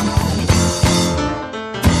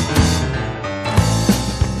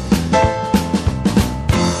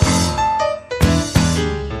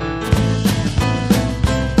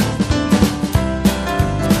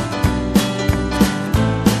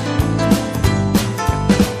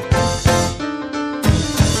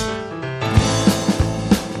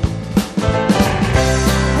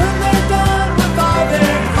 When they're done with all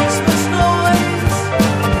their Christmas noise,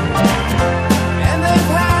 and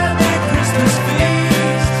they've had their Christmas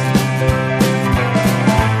feast,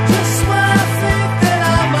 just when I think that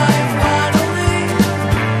I might finally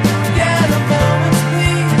get a moment's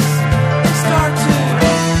peace and start to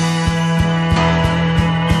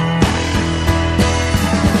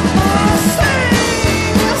sing,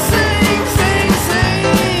 sing, sing, sing.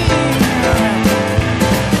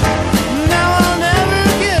 Now I'll never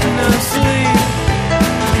get no sleep.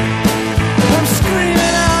 I'm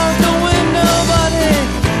screaming out the window, but it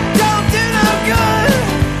don't do no good.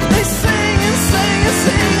 They sing and sing and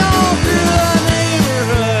sing all through the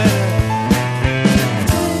neighborhood.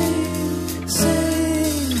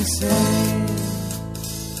 Sing, sing.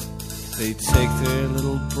 They take their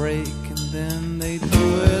little break and then they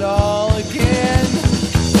do it all again.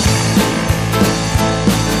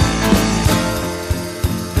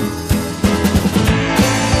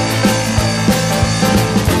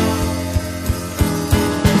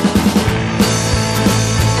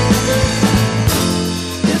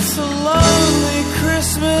 It's a lonely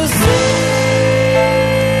Christmas Eve.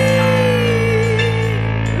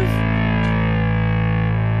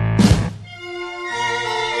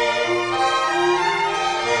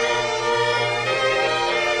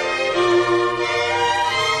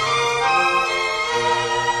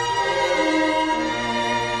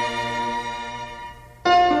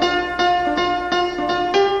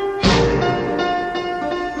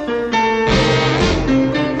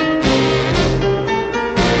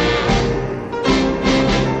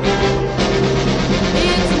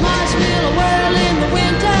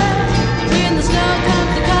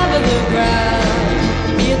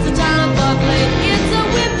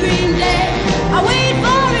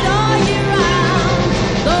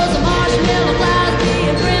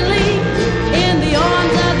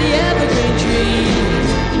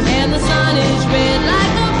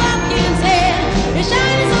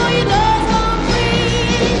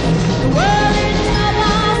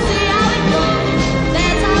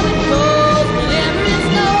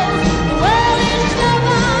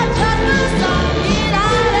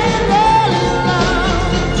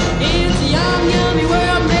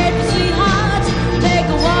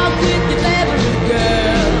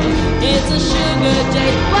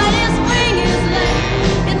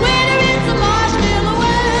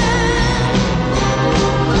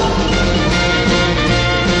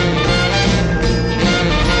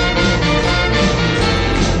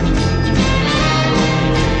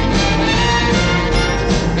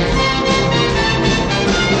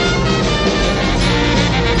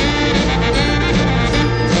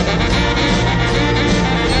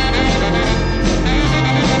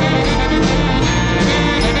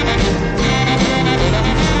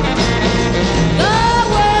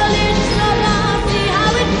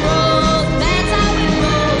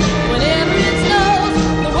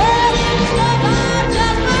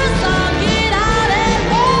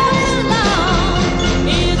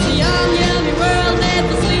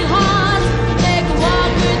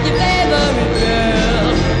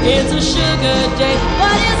 it's a sugar day,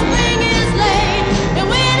 but his spring is late. In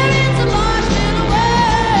winter it's a marshmallow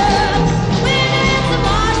world. Winter it's a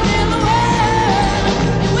marshmallow world.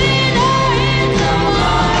 In winter it's a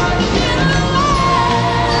marshmallow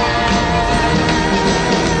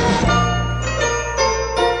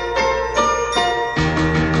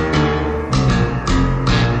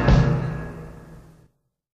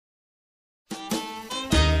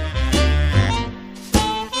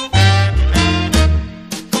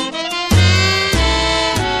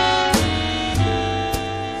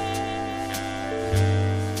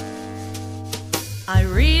I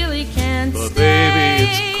really can't But stay. baby,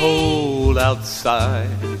 it's cold outside.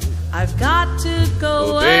 I've got to go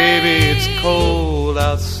Oh, away. baby, it's cold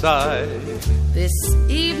outside. This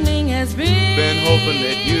evening has been hoping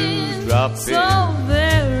that you'd drop so in.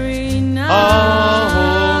 very nice. I'll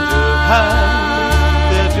hold your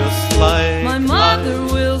hand. They're just like My mother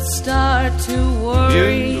will start to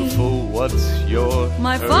worry. beautiful. What's your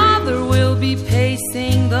My hurry? father will be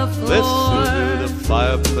pacing the floor. Listen to the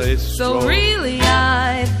fireplace So roar. really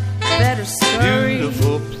I'd better scurry.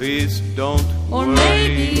 Beautiful, please don't Or worry.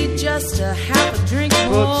 maybe just a half a drink Put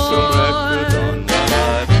some more. record on my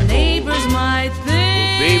The neighbors might think,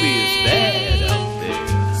 baby, it's bad out there.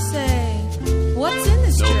 say, what's in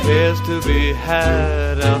this No drink? cares to be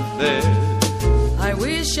had out there. I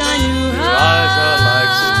wish I knew Your how eyes are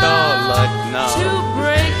like starlight now. to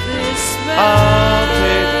break this spell. I'll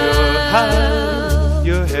take your hand.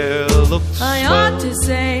 Your hair looks I swell. ought to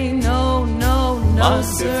say no, no, no, Mind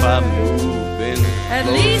sir. if I move in At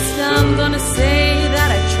closer? least I'm gonna say that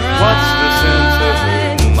I tried. What's the sense of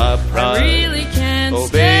hurting my pride? I really can't Oh,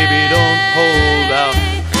 stay. baby, don't hold out.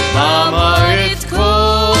 Mama, it's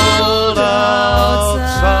cold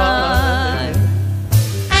outside.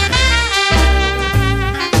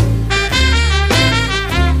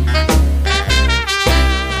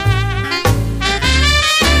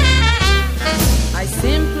 I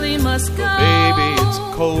simply must go. Baby, it's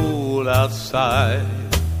cold outside.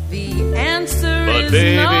 The answer But is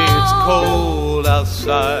baby, no. it's cold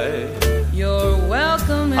outside. You're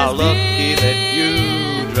welcome has How lucky been that you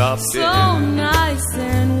dropped so in. nice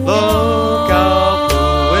and warm. Look out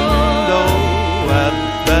the window at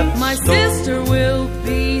that My store. sister will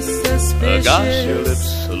be suspicious. Gosh, your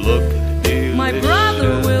lips look delicious. My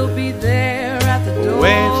brother will be there at the door.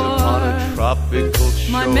 Waves upon a tropical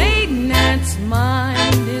shore. My maiden aunt's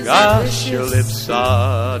mind is Gosh, vicious. your lips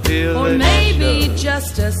are delicious. Or maybe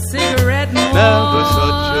just a cigarette more. Never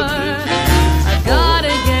such a pity. I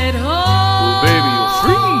gotta get home. Oh, baby, you'll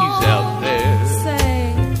freeze out there. Say,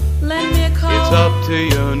 lend me a coat. It's up to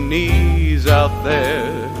your knees out there.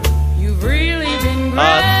 You've really been great. I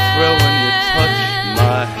thrill when you touch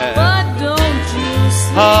my hand. But don't you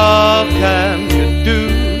see? How can you do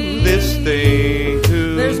this thing to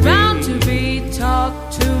There's me? bound to be talk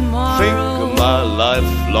tomorrow. Think of my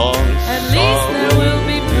lifelong At least there sorrow. will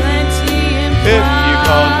be plenty in If you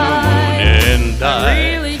come the moon and I die,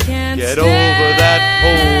 really can't get stay. over that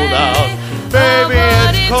cold out. Baby, Oh,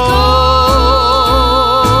 but it's cold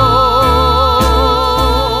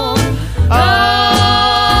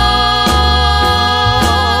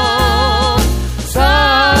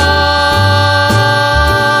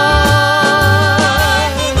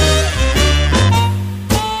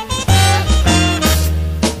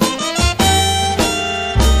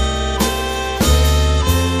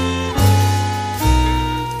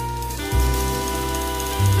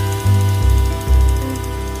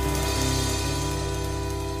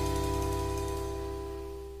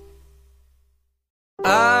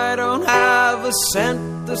I don't have a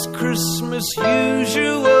cent this Christmas,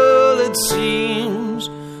 usual it seems.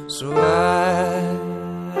 So I'm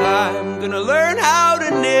gonna learn how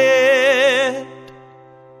to knit.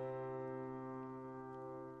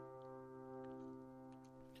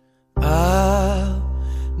 I'll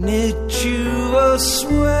knit you a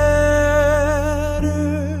sweater.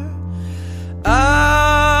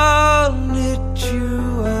 I'll knit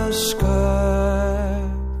you a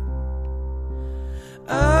scarf.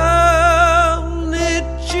 I'll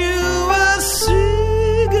knit you a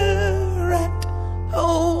cigarette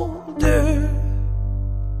holder.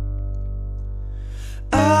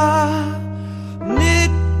 I'll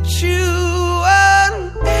knit you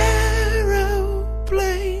an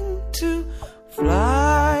aeroplane to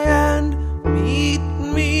fly and meet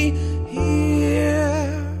me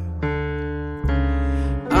here.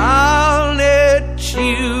 I'll knit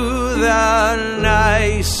you the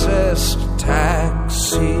nicest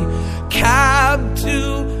taxi cab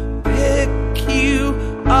to pick you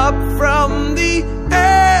up from the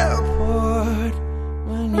airport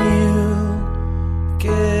when you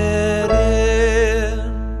get in.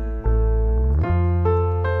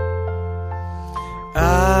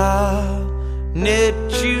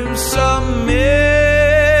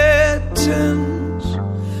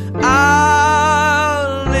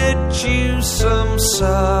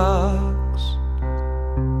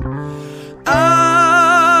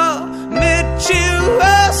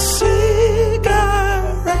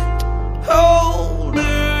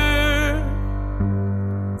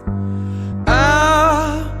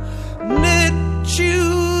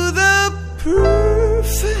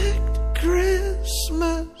 perfect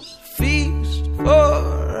Christmas feast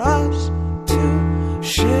for us to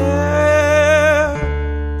share.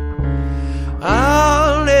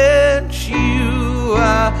 I'll let you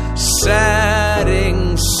a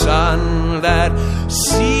setting sun that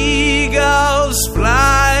seagulls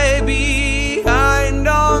fly behind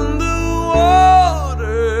on the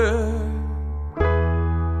water.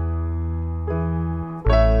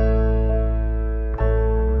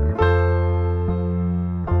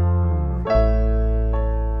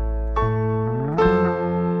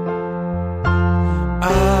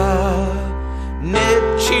 I'll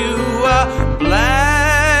knit you a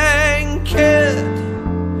blanket.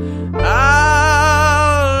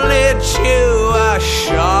 I'll knit you a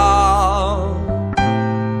shawl.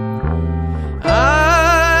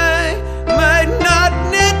 I might not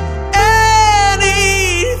knit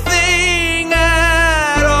anything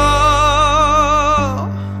at all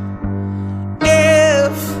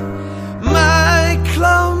if my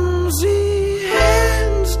clumsy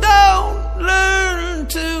hands don't learn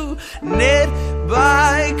to knit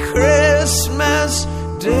by Christmas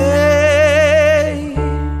Day.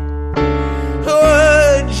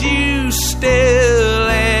 Would you still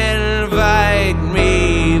invite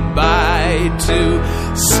me by to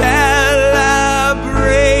celebrate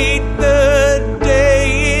the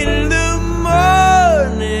day in the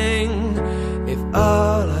morning if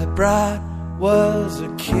all I brought was a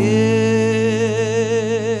kiss?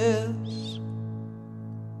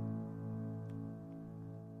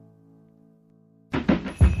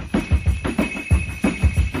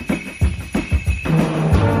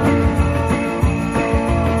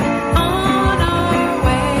 On our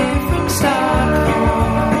way from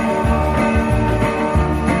Stockholm,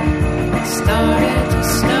 it started to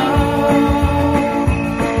snow,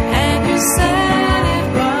 and you said it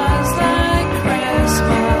was like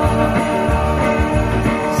Christmas,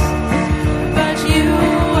 but you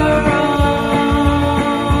were wrong.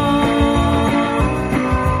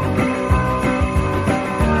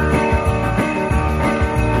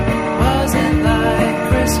 Wasn't like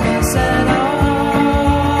Christmas at all.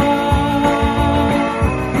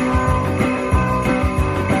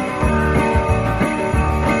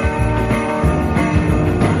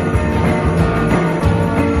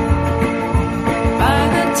 By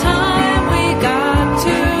the time we got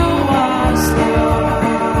to Oslo,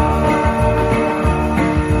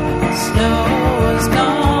 snow was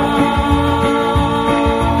gone,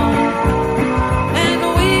 and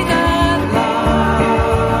we got lost.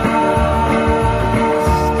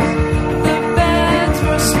 The beds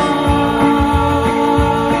were small,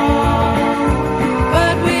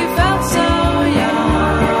 but we felt so young.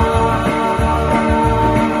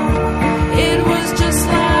 It was just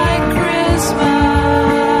like Christmas.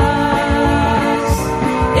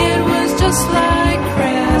 It was just like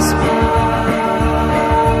Christmas.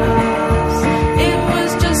 It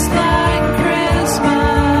was just like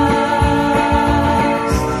Christmas.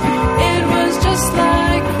 It was just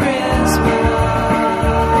like Christmas.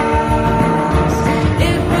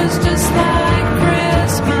 It was just like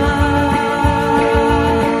Christmas.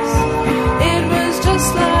 It was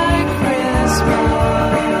just like Christmas.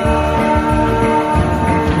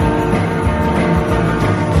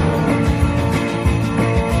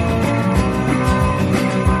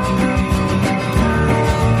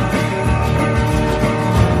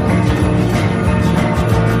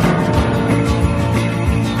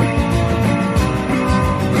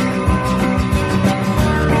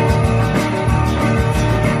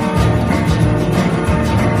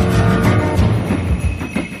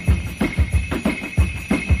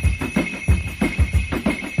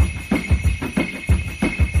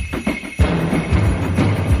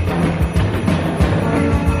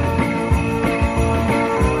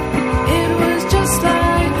 It was just like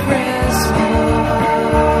Christmas.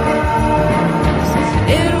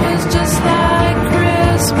 It was just like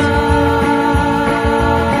Christmas.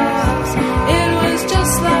 It was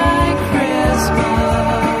just like Christmas.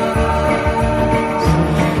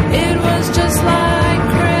 It was just like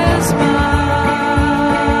Christmas.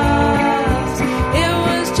 It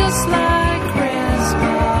was just like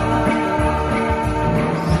Christmas.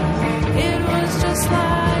 It was just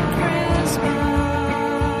like Christmas.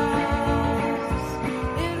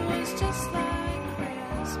 It was just like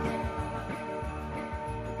Christmas.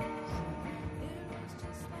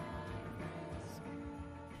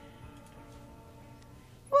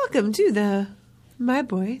 Welcome to the My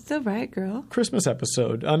Boy, the Riot Girl. Christmas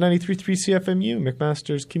episode on 93.3 CFMU,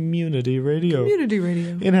 McMaster's Community Radio. Community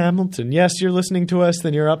Radio. In Hamilton. Yes, you're listening to us,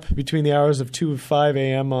 then you're up between the hours of 2 and 5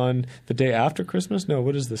 a.m. on the day after Christmas. No,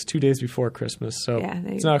 what is this? 2 days before Christmas. So Yeah,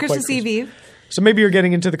 it's not Christmas quite Eve. So maybe you're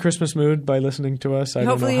getting into the Christmas mood by listening to us. I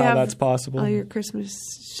Hopefully don't know you how have that's possible. all your Christmas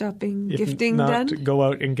shopping, If gifting not, done. go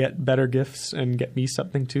out and get better gifts and get me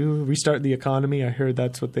something too. Restart the economy. I heard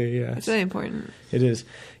that's what they... It's really important. It is.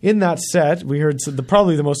 In that set, we heard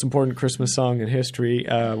probably the most important Christmas song in history,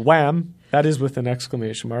 Wham! That is with an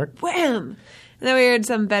exclamation mark. Wham! And then we heard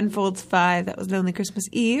some Ben Folds 5. That was Lonely Christmas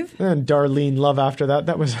Eve. And Darlene Love after that.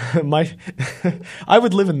 That was my... I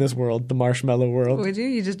would live in this world, the marshmallow world. Would you?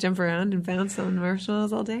 You just jump around and bounce on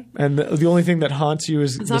marshmallows all day? And the only thing that haunts you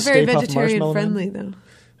is It's the not very Stay Puft vegetarian Marshmallow friendly, Man.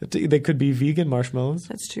 though. They could be vegan marshmallows.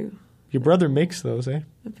 That's true. Your brother makes those, eh?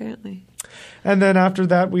 Apparently. And then after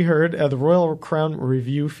that, we heard the Royal Crown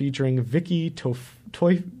Review featuring Vicky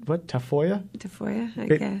Tafoya? Tafoya, I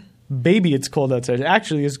guess. Baby, it's cold outside.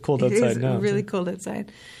 Actually, it's cold It outside is now. really cold outside.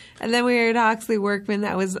 And then we heard Hawksley Workman.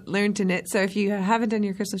 That was Learn to Knit. So if you haven't done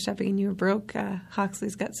your Christmas shopping and you're broke,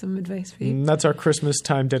 Hawksley's got some advice for you. And that's our Christmas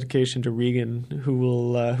time dedication to Regan,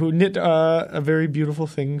 who knit a very beautiful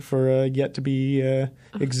thing for a yet to be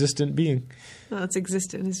existent being. Well, it's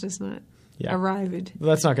existent. It's just not arrived.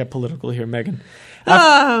 Let's not get political here, Megan.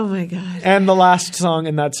 Oh, my God. And the last song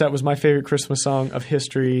in that set was my favorite Christmas song of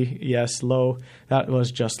history. Yes, Low. That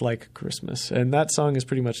was Just Like Christmas. And that song is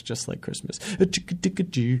pretty much just like Christmas.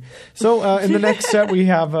 So in the next set, we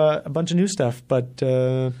have a bunch of new stuff. But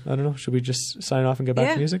I don't know. Should we just sign off and get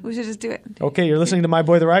back to music? We should just do it. Okay, you're listening to My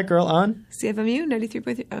Boy the Riot Girl on CFMU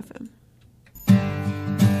 93.3 FM.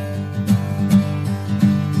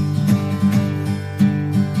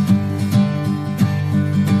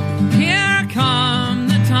 Here come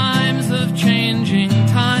the times of changing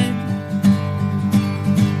tide.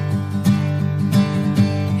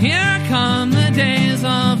 Here come the days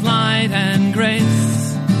of light and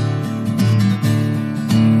grace.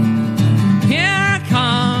 Here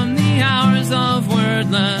come the hours of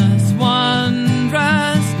wordless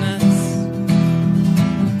wondrousness.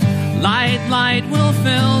 Light, light will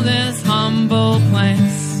fill this humble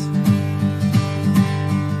place.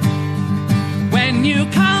 When you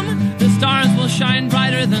come, the stars will shine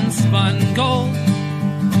brighter than spun gold.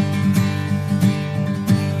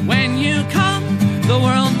 When you come, the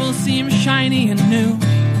world will seem shiny and new.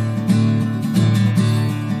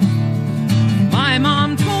 My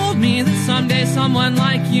mom told me that someday someone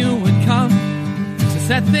like you would come to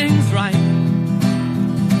set things right.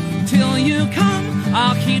 Till you come,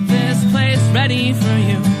 I'll keep this place ready for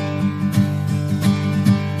you.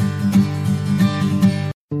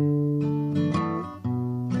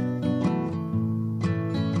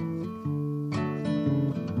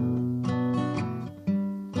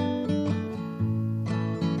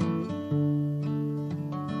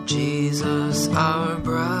 Jesus, our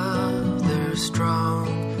brother, strong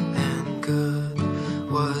and good,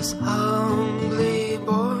 was humbly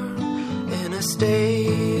born in a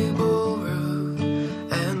stable roof,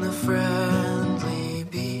 and the friendly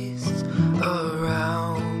beasts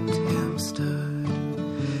around him stood.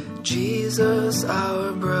 Jesus,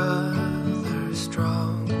 our brother,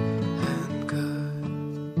 strong and good.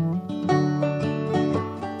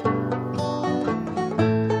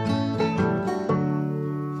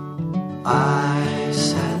 I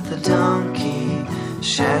said the donkey,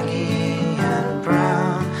 shaggy and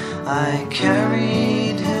brown. I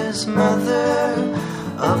carried his mother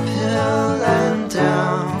uphill and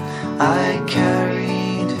down. I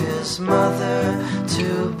carried his mother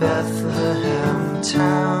to Bethlehem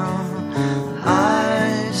town.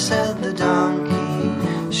 I said the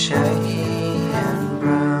donkey, shaggy and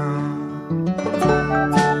brown.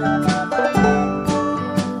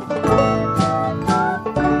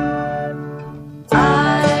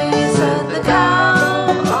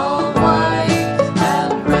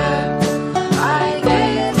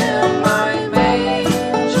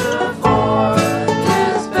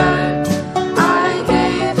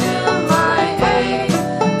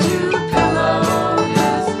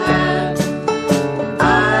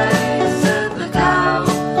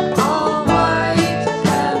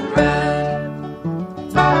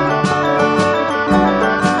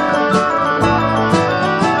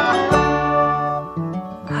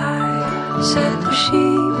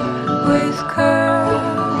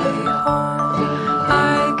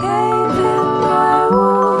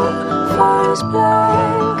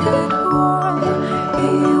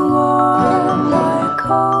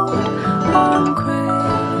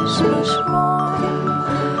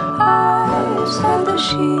 Said the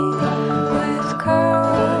sheep with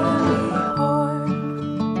curly horns.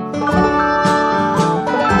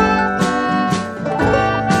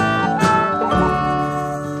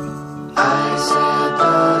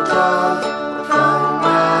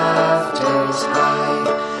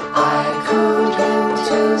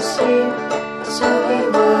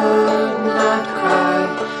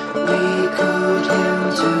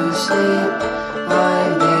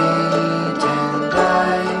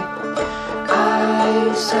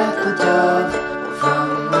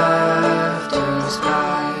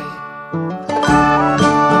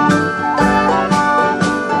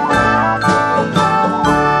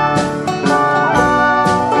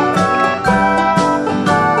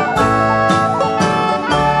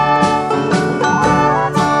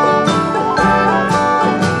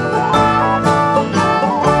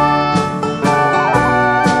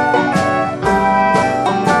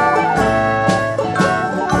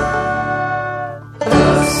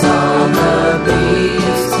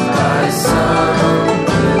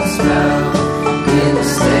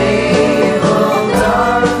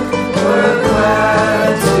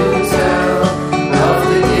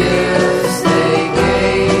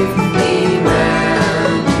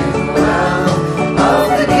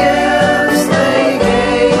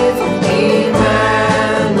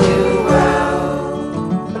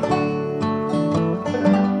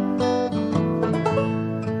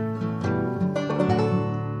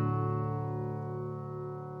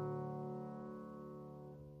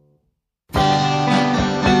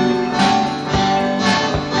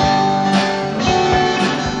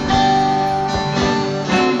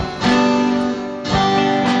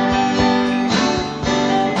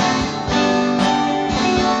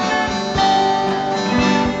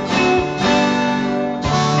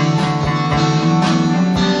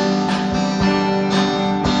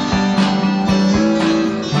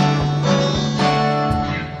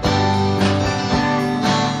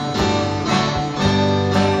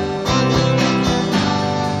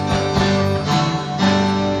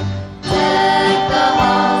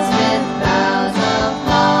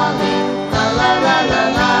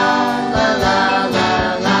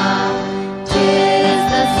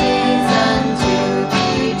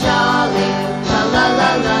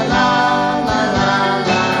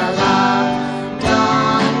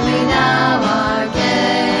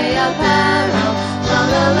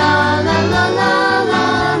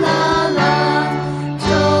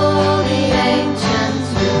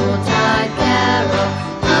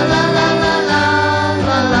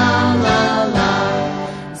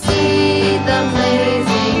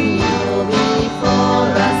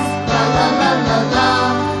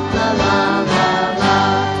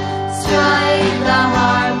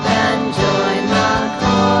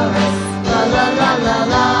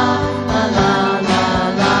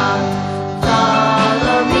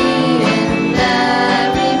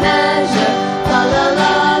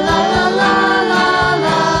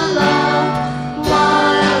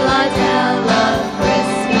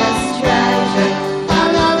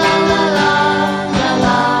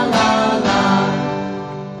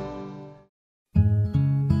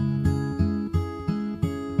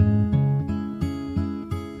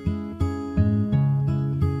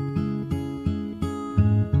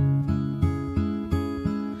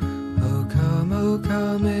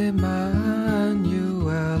 come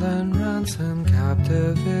Emmanuel and ransom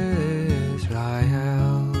captive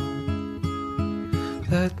Israel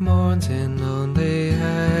that mourns in lonely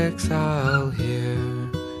exile here,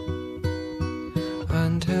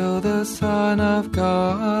 until the Son of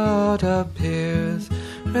God appears.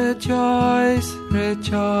 Rejoice,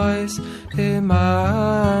 rejoice,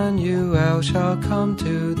 Emmanuel shall come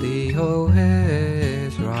to thee, O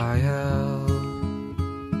Israel.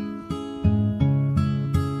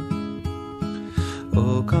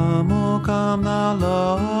 O come, thou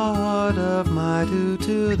Lord of might, who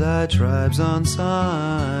to thy tribes on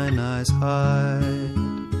Sinai's height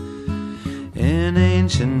in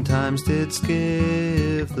ancient times didst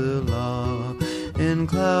give the law, in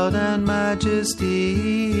cloud and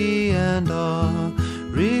majesty and awe.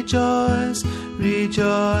 Rejoice,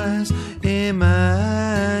 rejoice,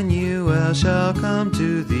 Emmanuel shall come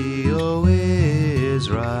to thee, O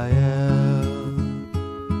Israel.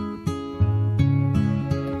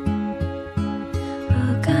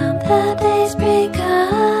 The days break,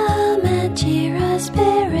 come and cheer us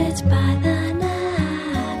spirits by thine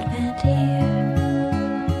advent here.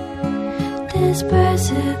 Disperse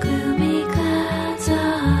the gloomy clouds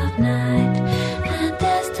of night, and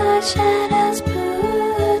as dark shadows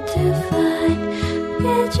put to flight.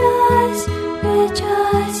 Rejoice,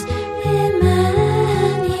 rejoice,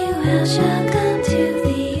 Emmanuel shall come to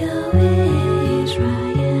thee, O Israel.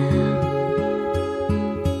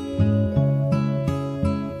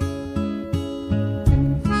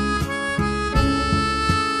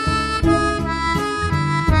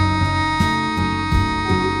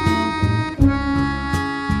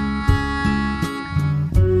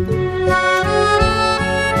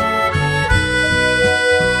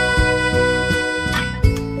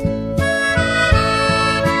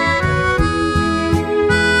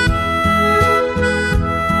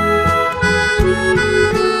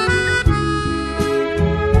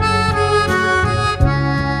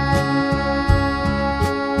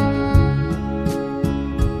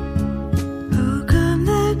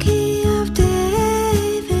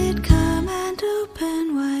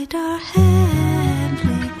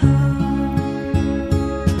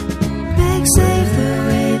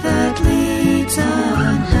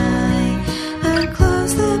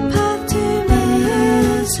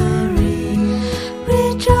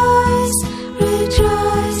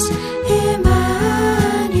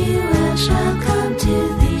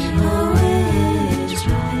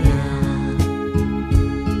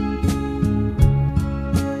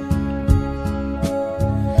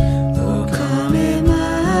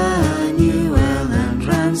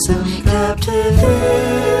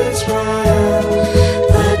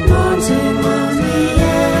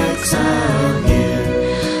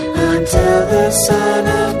 Son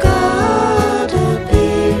of God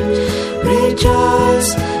appeared.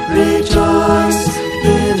 Rejoice, rejoice,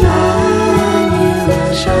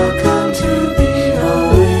 Emmanuel shall come to thee, O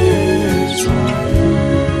Israel.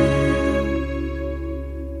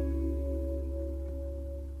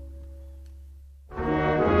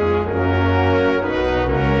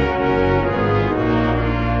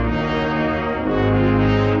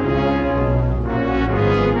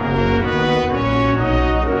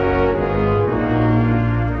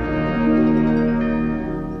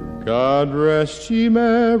 God rest ye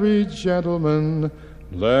merry gentlemen,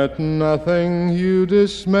 let nothing you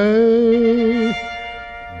dismay.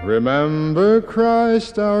 Remember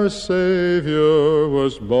Christ our Savior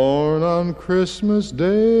was born on Christmas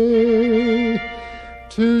Day,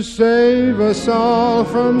 to save us all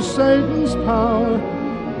from Satan's power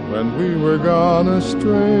when we were gone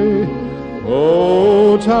astray.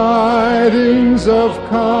 Oh, tidings of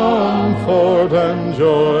comfort and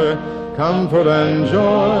joy, comfort and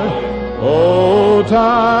joy. Oh,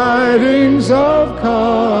 tidings of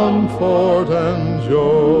comfort and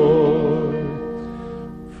joy.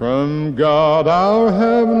 From God our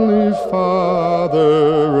heavenly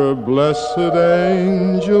Father a blessed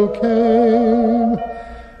angel came,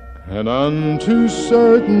 and unto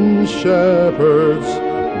certain shepherds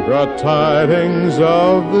brought tidings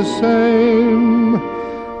of the same,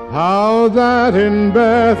 how that in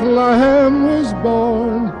Bethlehem was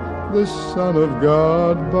born the Son of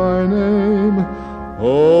God by name.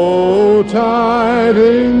 Oh,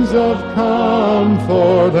 tidings of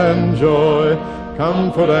comfort and joy,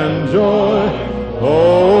 comfort and joy.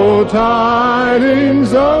 Oh,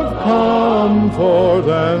 tidings of comfort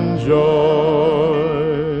and joy.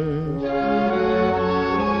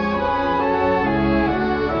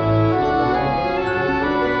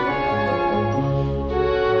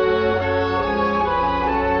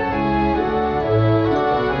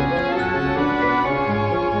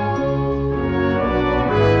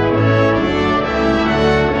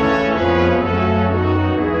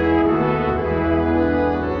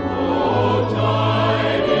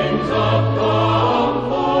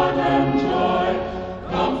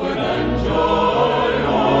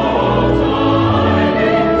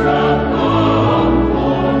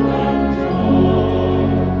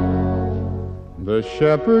 The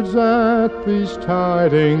shepherds at these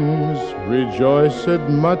tidings rejoiced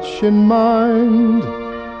much in mind,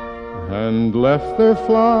 and left their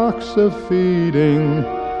flocks a feeding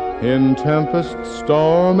in tempest,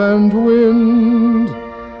 storm, and wind,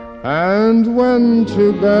 and went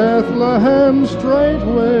to Bethlehem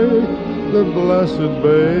straightway the blessed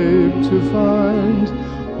babe to find.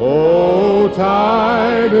 Oh,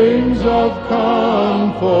 tidings of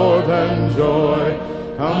comfort and joy,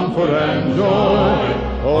 comfort and joy.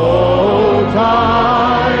 Oh,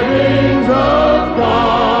 tidings of comfort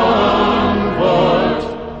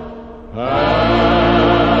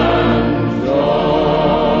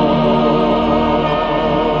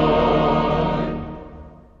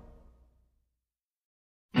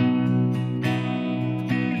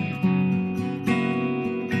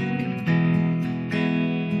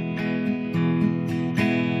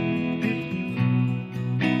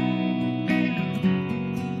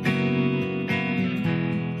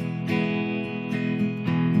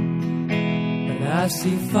and I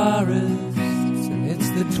see forests, and it's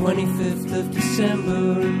the 25th of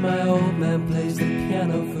December, and my old man plays the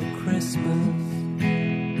piano for Christmas.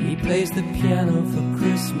 He plays the piano for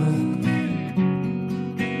Christmas.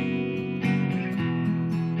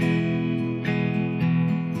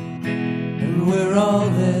 And we're all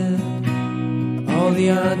there, all the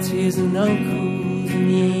aunties and uncles, and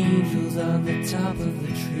the angels on the top of the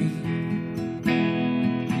tree.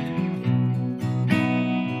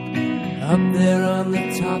 Up there on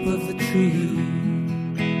the top of the tree.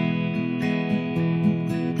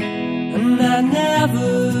 And I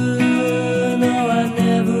never, no, I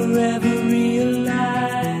never ever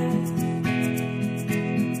realized.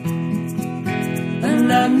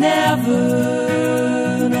 And I never,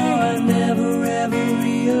 no, I never ever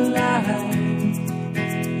realized.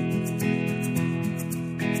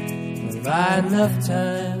 Have I enough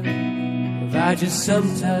time? Have I just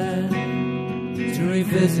some time to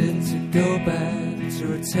revisit, to go back, to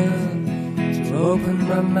return, to open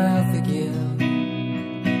my mouth again,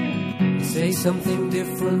 to say something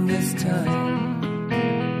different this time?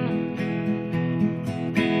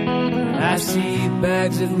 I see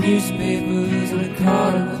bags of newspapers and a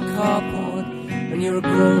car in the carport, and you're a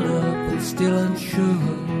grown-up and still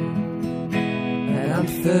unsure. And I'm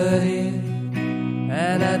 30,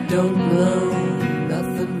 and I don't know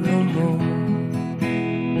nothing no more.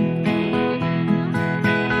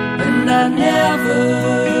 And I never,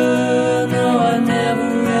 no, I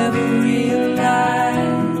never ever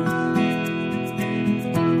realized.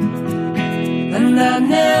 And I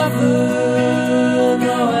never,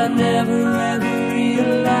 no, I never ever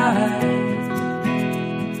realized.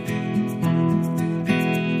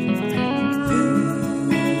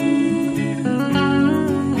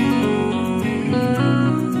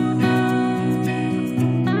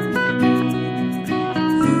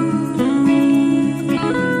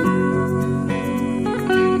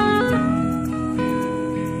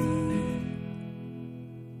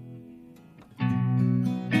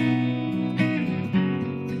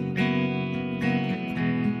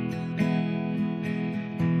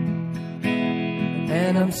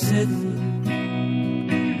 And I'm sitting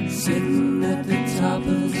at the top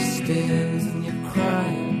of the stairs, and you're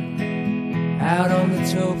crying out on the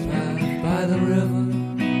towpath by the river,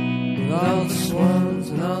 with all the swans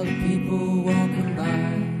and all the people walking by.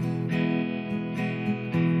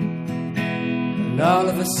 And all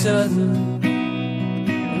of a sudden,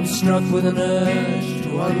 I'm struck with an urge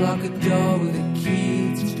to unlock a door with a key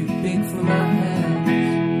that's too big for my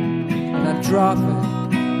hands, and I drop it,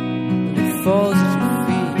 and it falls at your feet.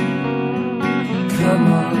 Come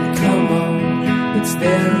on, it's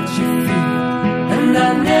there at your feet. And I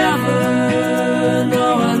never, no,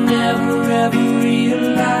 I never ever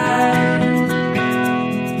realized.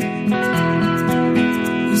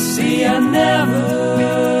 You see, I never,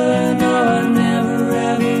 no, I never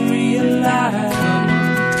ever realized.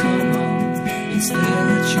 Come on, it's there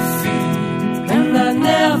at your feet. And I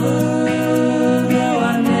never, no, I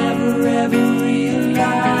never ever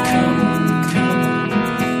realized. Come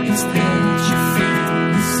on, it's there at your feet.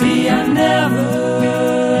 See, I never,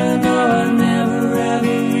 no, I never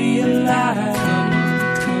ever realized.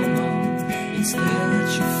 Come on, it's there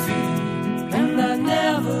at your feet. And I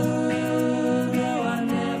never, no, I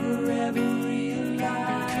never ever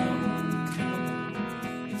realized. Come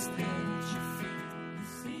on, it's there at your feet.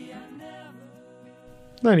 See, I never.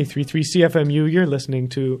 93.3 CFMU, you're listening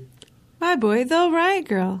to My Boy, the Riot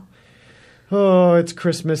Girl. Oh, it's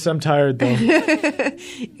Christmas. I'm tired, though.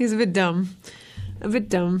 He's a bit dumb,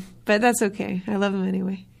 but that's okay. I love him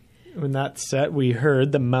anyway. In that set, we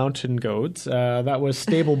heard the Mountain Goats. That was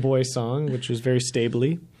Stable Boy song, which was very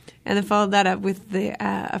stably. And then followed that up with the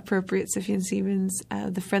appropriate Sufjan Stevens,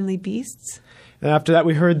 The Friendly Beasts. And after that,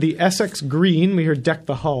 we heard the Essex Green. We heard Deck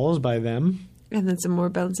the Halls by them. And then some more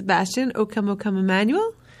Bell and Sebastian, O Come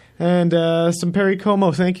Emmanuel. And some Perry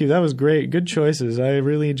Como. Thank you. That was great. Good choices. I've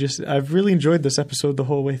really enjoyed this episode the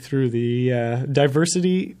whole way through. The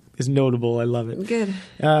diversity is notable. I love it. Good.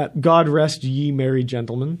 God Rest Ye Merry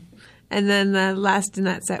Gentlemen. And then the last in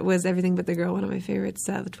that set was Everything But the Girl, one of my favorites,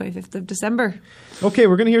 the 25th of December. Okay,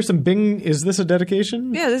 we're going to hear some Bing. Is this a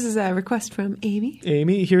dedication? Yeah, this is a request from Amy.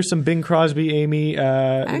 Amy, here's some Bing Crosby. Amy,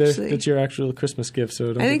 Actually, that's your actual Christmas gift. So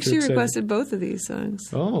don't I think get too she excited. requested both of these songs.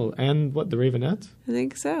 Oh, and what, the Ravenettes? I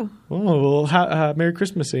think so. Oh, well, Merry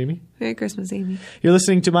Christmas, Amy. Merry Christmas, Amy. You're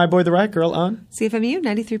listening to My Boy the Riot Girl on CFMU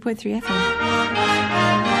 93.3 FM.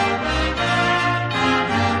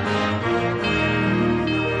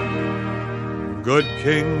 Good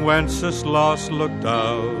King Wenceslas looked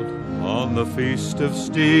out on the feast of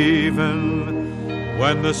Stephen,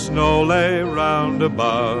 when the snow lay round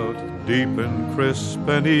about, deep and crisp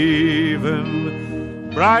and even.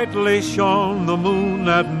 Brightly shone the moon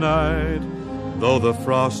at night, though the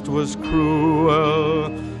frost was cruel,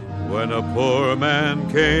 when a poor man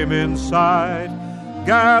came in sight,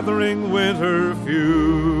 gathering winter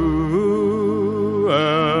fuel.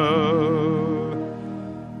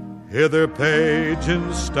 Hither, page,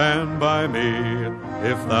 and stand by me,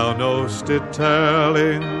 if thou know'st it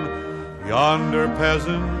telling, yonder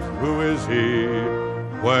peasant, who is he,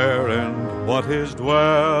 where and what his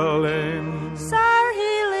dwelling? Sire,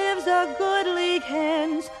 he lives a goodly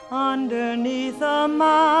hence underneath a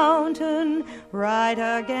mountain, right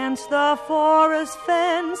against the forest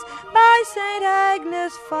fence by St.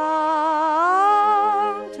 Agnes' fountain.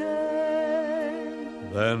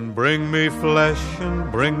 Then bring me flesh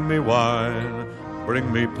and bring me wine,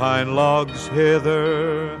 bring me pine logs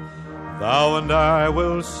hither. Thou and I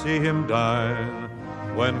will see him dine,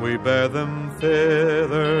 when we bear them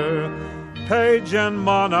thither. Page and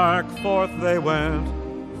monarch, forth they went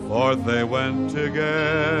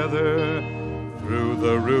together, through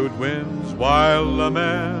the rude wind's wild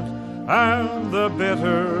lament and the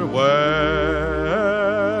bitter weather.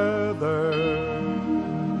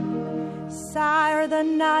 Sire, the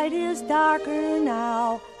night is darker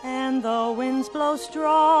now, and the winds blow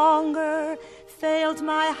stronger. Failed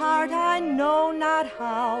my heart, I know not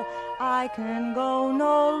how, I can go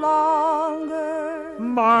no longer.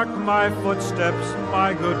 Mark my footsteps,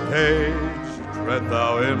 my good page, tread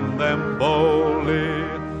thou in them boldly.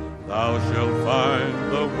 Thou shalt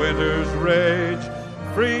find the winter's rage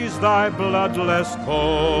freeze thy blood less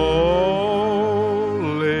coldly.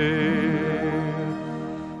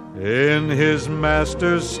 In his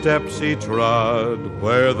master's steps he trod,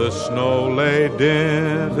 where the snow lay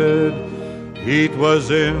dinted. Heat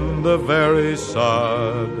was in the very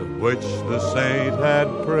sod which the saint had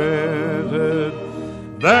printed.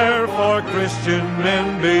 Therefore, Christian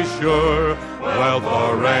men, be sure, wealth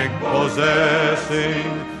or rank possessing,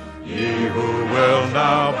 ye who will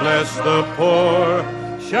now bless the poor,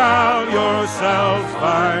 shall yourselves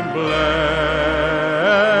find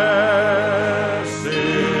blessing.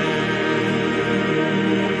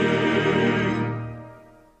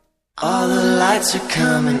 All the lights are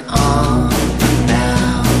coming on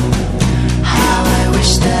now. How I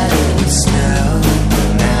wish that it would snow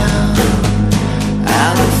now.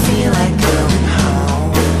 I don't feel like going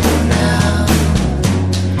home now.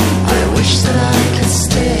 I wish that I could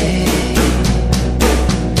stay.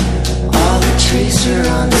 All the trees are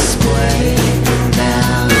on display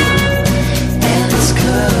now, and it's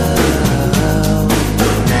cold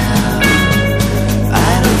now.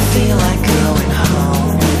 I don't feel like going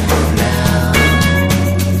home now.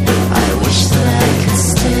 I wish that I could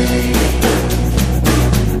stay.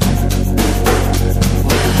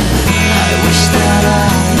 I wish that I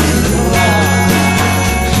could walk.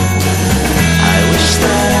 I wish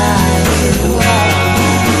that I could walk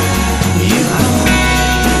you home.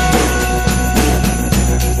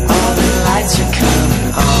 All the lights are coming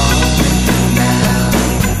on now.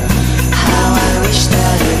 How I wish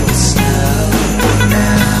that it would snow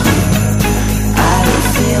now. I don't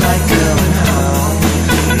feel like going home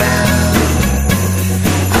now.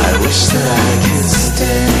 I wish that I could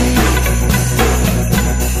stay.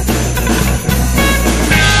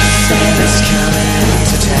 Santa's coming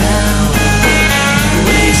to town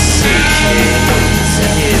with his suitcase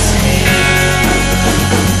in his hand.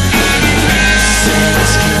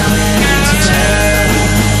 Santa's coming to town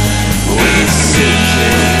with his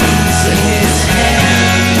suitcase in his hand.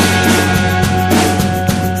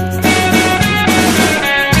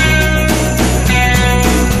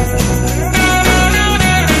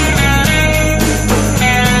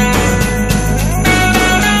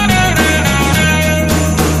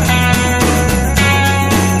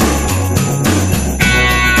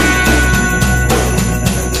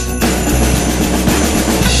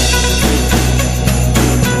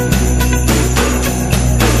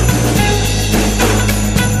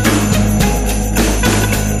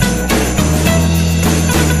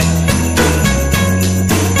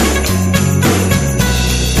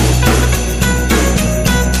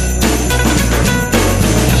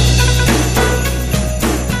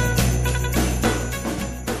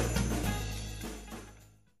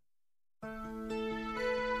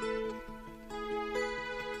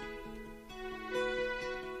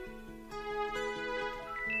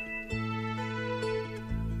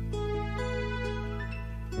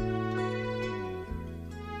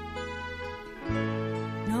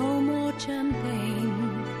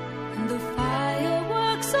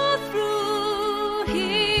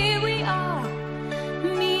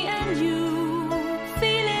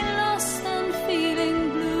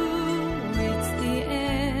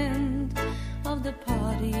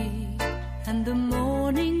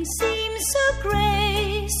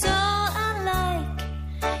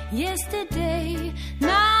 yesterday.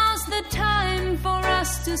 Now's the time for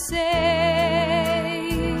us to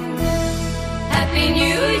say Happy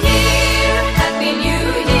New Year, Happy New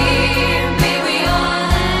Year. May we all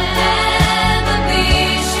have a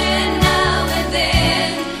vision now and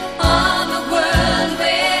then of a world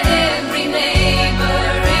where every neighbor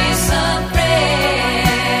is a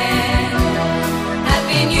friend.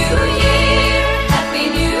 Happy New Year, Happy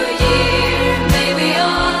New Year. May we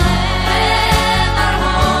all have our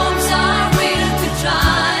homes, our will to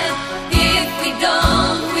try. If we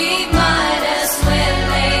don't, we might as well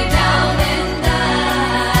lay down and die.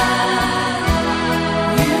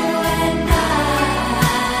 You and I.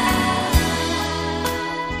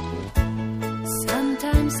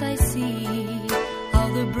 Sometimes I see how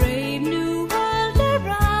the brave new world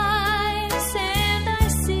arrives, and I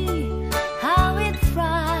see how it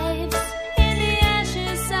thrives in the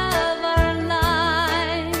ashes of our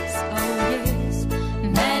lives. Oh yes,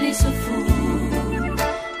 man is a fool,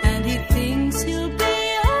 and he thinks he'll be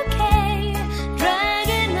okay,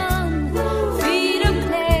 dragging on, freedom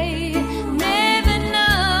play, never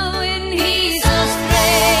knowing he's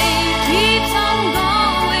astray, keeps on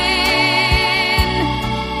going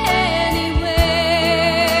anyway.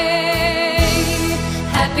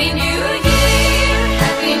 Happy New Year,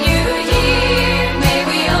 Happy New Year. May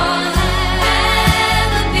we all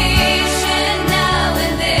have a vision now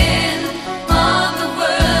and then of a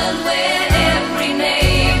world where every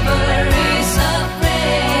neighbor is a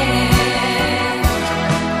friend.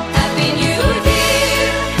 Happy New Year,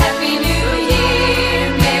 Happy New Year.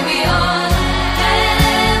 May we all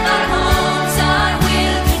have our homes, our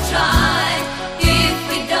will to try. If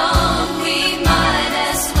we don't, we might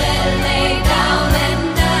as well lay down and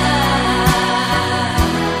die.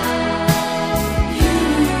 You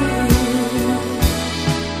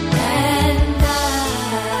and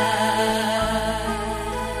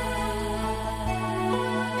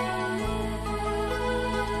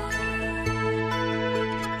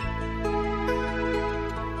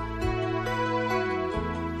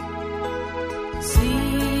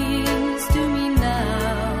Seems to me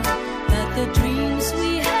now that the dreams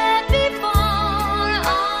we had before are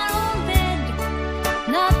all dead.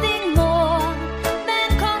 Nothing more than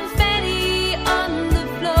confetti on the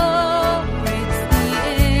floor. It's the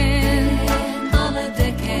end of a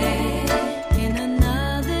decade. In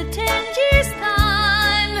another 10 years'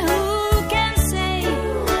 time, who can say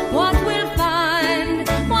what we'll find?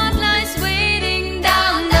 What lies waiting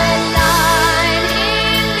down the line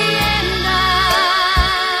in the end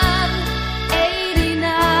of '89?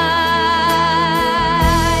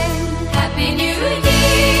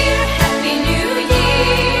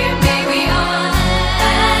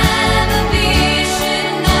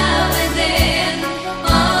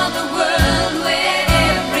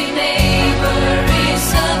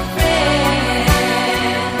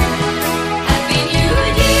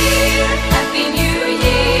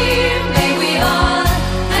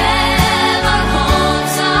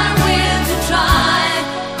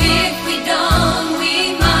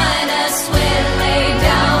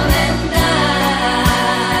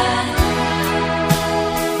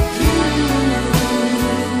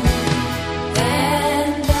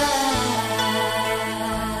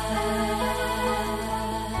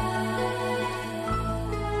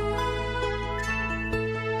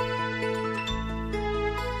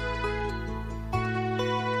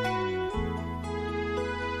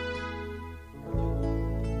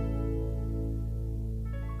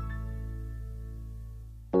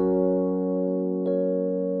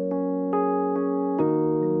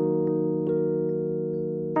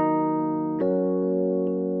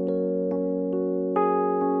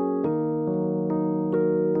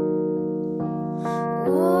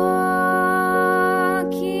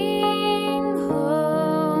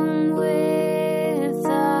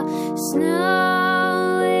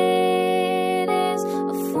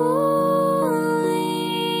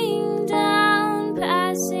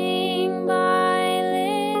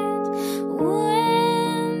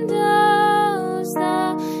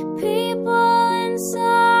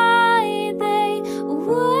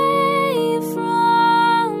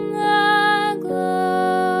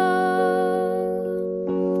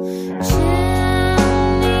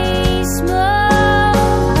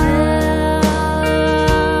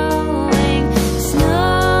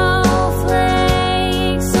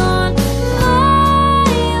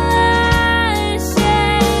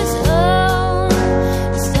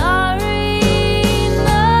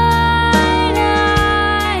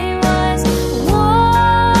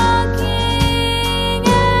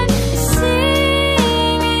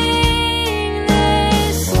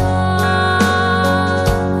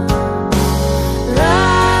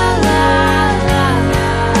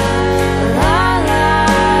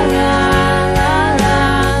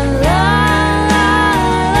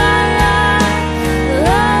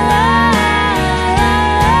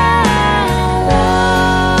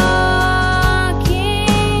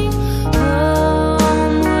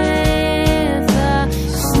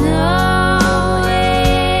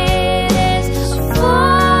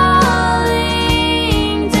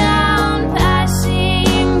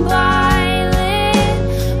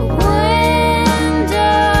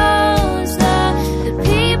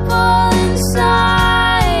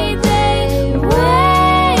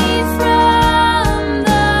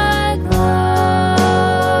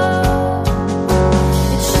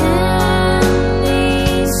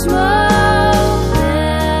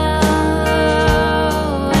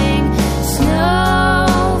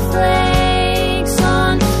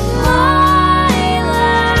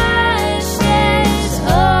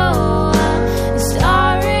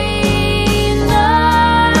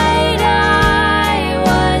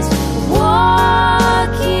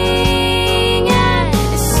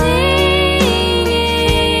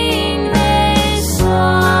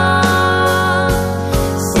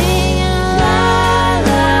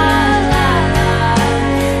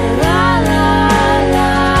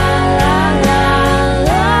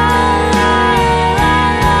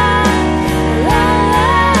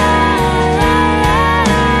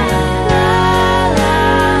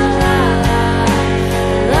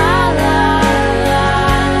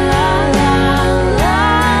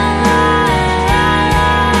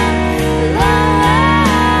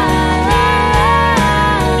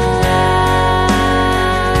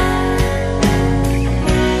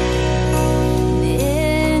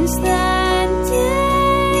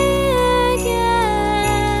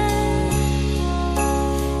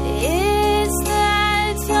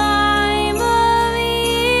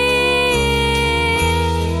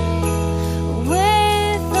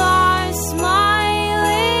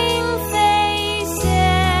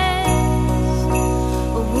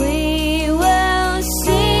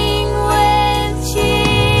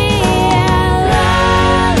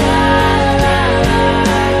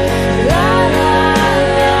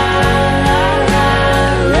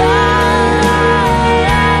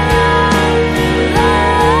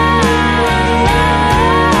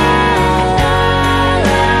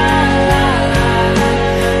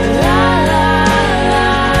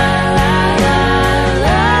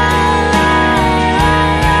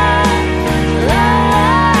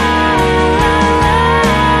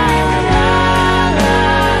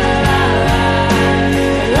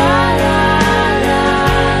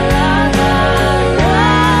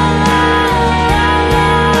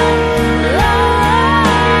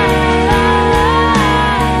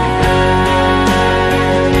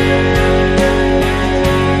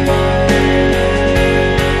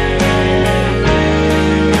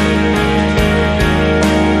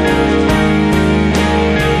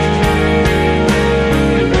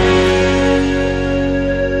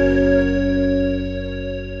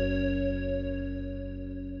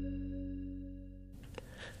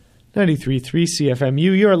 93.3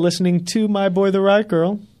 CFMU. You are listening to My Boy the Riot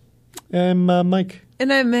Girl. I'm Mike.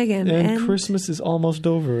 And I'm Megan. And Christmas is almost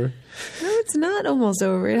over. No, it's not almost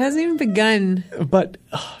over. It hasn't even begun. But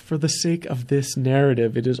for the sake of this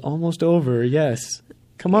narrative, it is almost over, yes.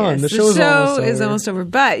 Come on, yes, the show is almost over.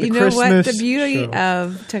 But the you know Christmas what? The beauty show.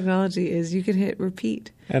 of technology is you can hit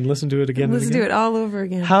repeat. And listen to it again and listen again. to it all over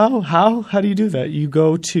again. How do you do that? You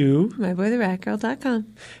go to myboytheratgirl.com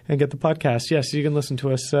and get the podcast. Yes, you can listen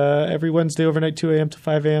to us every Wednesday overnight, 2 a.m. to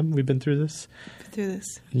 5 a.m. We've been through this.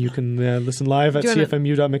 You can listen live at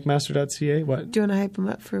cfmu.mcmaster.ca. What? Do you want to hype them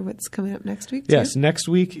up for what's coming up next week? Yes, next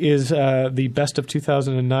week is the best of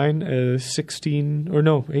 2009,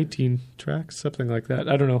 18 tracks, something like that.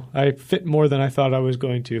 I don't know. I fit more than I thought I was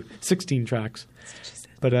going to. 16 tracks. That's what she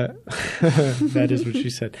said. But that is what she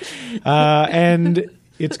said. And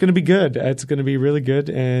it's going to be good. It's going to be really good.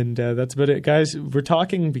 And that's about it. Guys, we're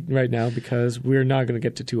talking right now because we're not going to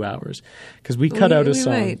get to 2 hours. Because we cut out a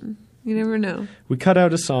song. Might. You never know. We cut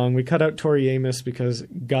out a song. We cut out Tori Amos because,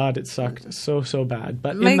 God, it sucked so bad.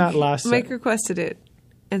 But in that last Mike requested it.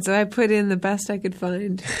 And so I put in the best I could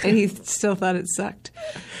find. And he still thought it sucked.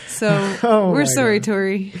 So we're sorry, God.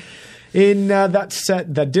 Tori. In that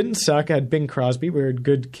set that didn't suck, I had Bing Crosby. We heard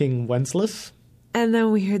Good King Wenceslas. And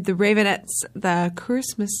then we heard the Ravenettes, the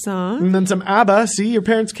Christmas song. And then some ABBA. See, your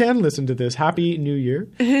parents can listen to this. Happy New Year.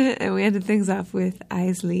 And we ended things off with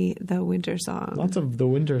Isley, the Winter Song. Lots of the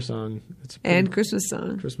Winter Song. And Christmas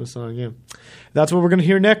song. Christmas song, yeah. That's what we're going to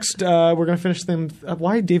hear next. We're going to finish things.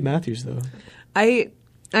 Why Dave Matthews, though? I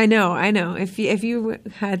know. If you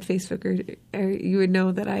had Facebook or you would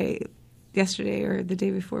know that I yesterday or the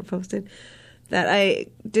day before posted that I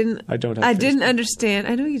didn't understand.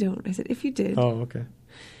 I know you don't. I said if you did. Oh, okay.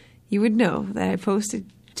 You would know that I posted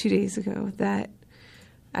 2 days ago that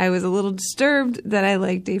I was a little disturbed that I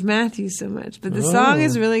liked Dave Matthews so much. But the song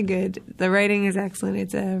is really good. The writing is excellent.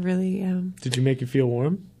 It's a really Did you make you feel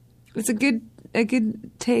warm? It's a good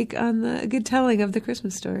take on a good telling of the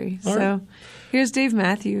Christmas story. All so right. Here's Dave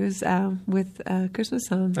Matthews with a Christmas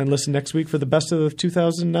song. And listen next week for the best of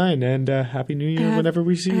 2009. And Happy New Year whenever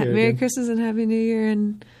we see you. Merry again. Christmas and Happy New Year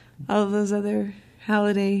and all of those other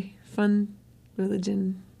holiday fun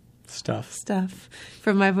religion stuff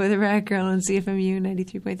from My Boy the Riot Girl on CFMU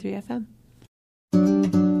 93.3 FM.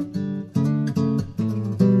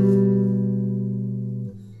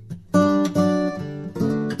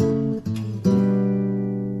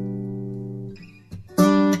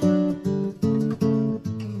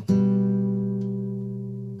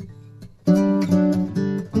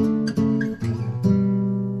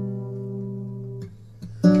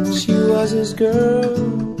 His girl,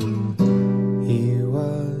 he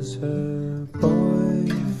was her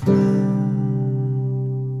boyfriend.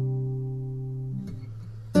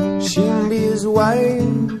 She can be his wife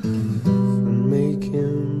and make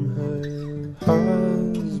him her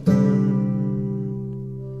husband.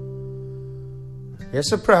 A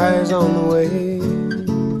surprise on the way,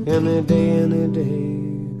 any day.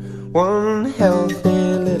 One healthy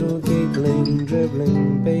little giggling,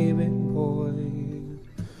 dribbling baby boy.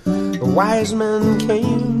 The wise men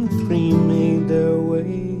came, three made their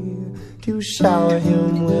way to shower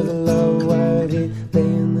him with love while he lay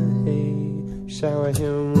in the hay. Shower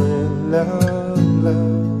him with love,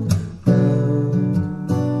 love,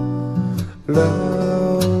 love,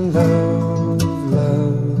 love, love,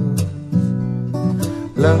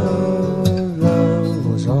 love, love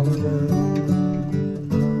was all around.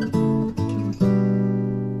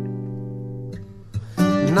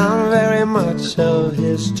 Not very much of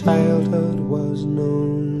his childhood was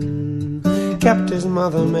known. Kept his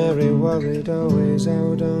mother Mary worried, always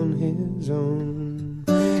out on his own.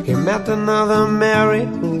 He met another Mary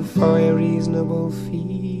who for a reasonable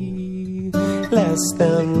fee, less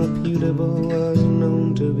than reputable, was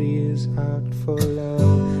known to be his heart for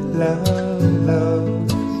love. Love, love,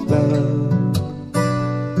 love,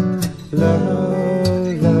 love,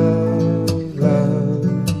 love, love, love.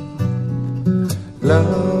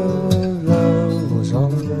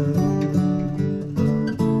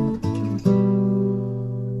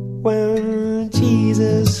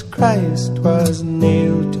 Christ was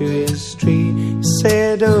nailed to his tree. He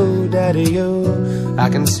said, oh, daddy, oh, I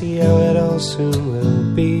can see how it all soon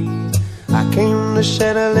will be. I came to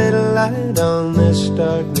shed a little light on this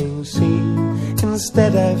darkening scene.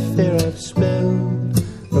 Instead I fear I've spilled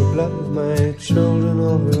the blood of my children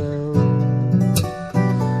all around.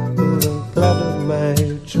 Oh, the blood of my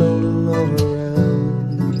children all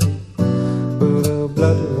around. Oh, the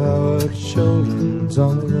blood of our children's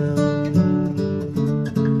all around.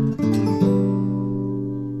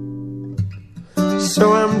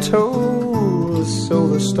 So I'm told so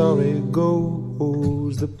the story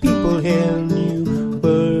goes, the people here knew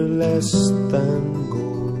were less than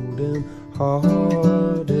golden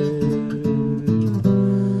hearted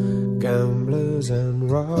gamblers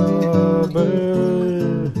and robbers,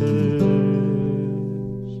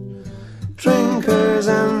 drinkers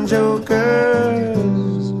and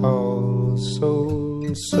jokers, all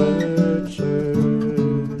soul searchers.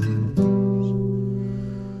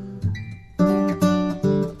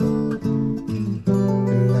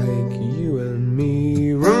 Like you and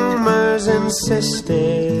me, rumors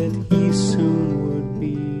insisted he soon would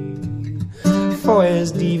be, for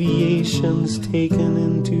his deviations taken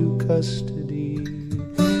into custody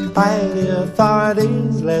by the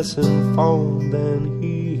authorities less informed than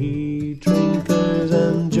he. Drinkers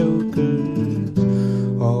and jokers,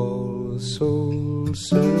 all soul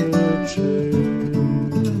searchers,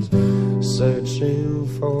 searching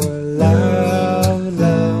for love,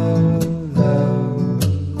 love, love,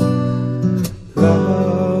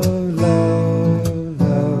 love, love,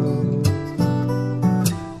 love,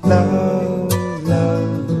 love,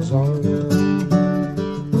 love is all around.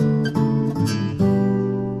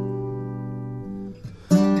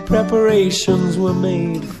 Preparations were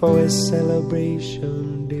made for a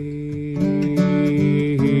celebration day.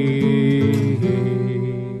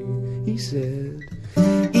 He said,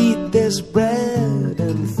 eat this bread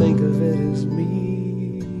and think of it as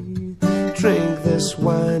me. Drink this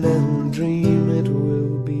wine and dream it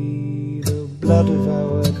will be the blood of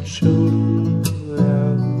our children.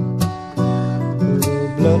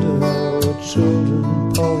 The blood of our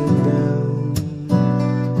children pouring down.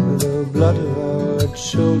 The blood of our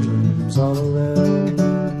children's all around.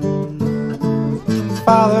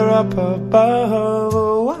 Father up above,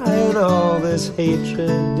 why in all this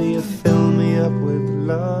hatred do you fill me up with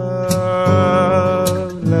love,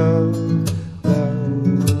 love, love,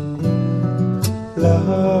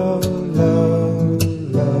 love, love,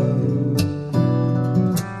 love,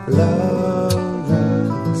 love,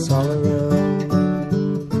 love, it's all around.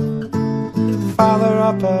 Father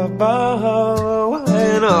up above, why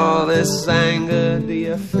in all this anger do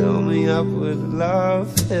you fill me up with love?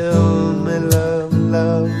 Fill me, love,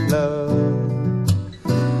 love, love,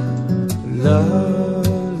 love,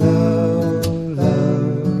 love, love,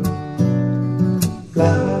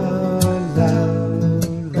 love,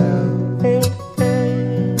 love, love, hey,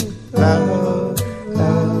 hey, love,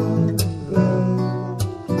 love, love,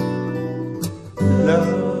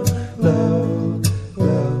 love, love, love.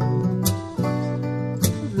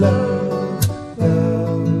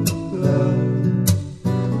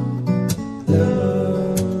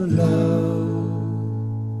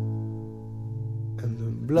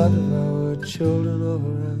 Blood of our children all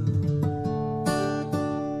around.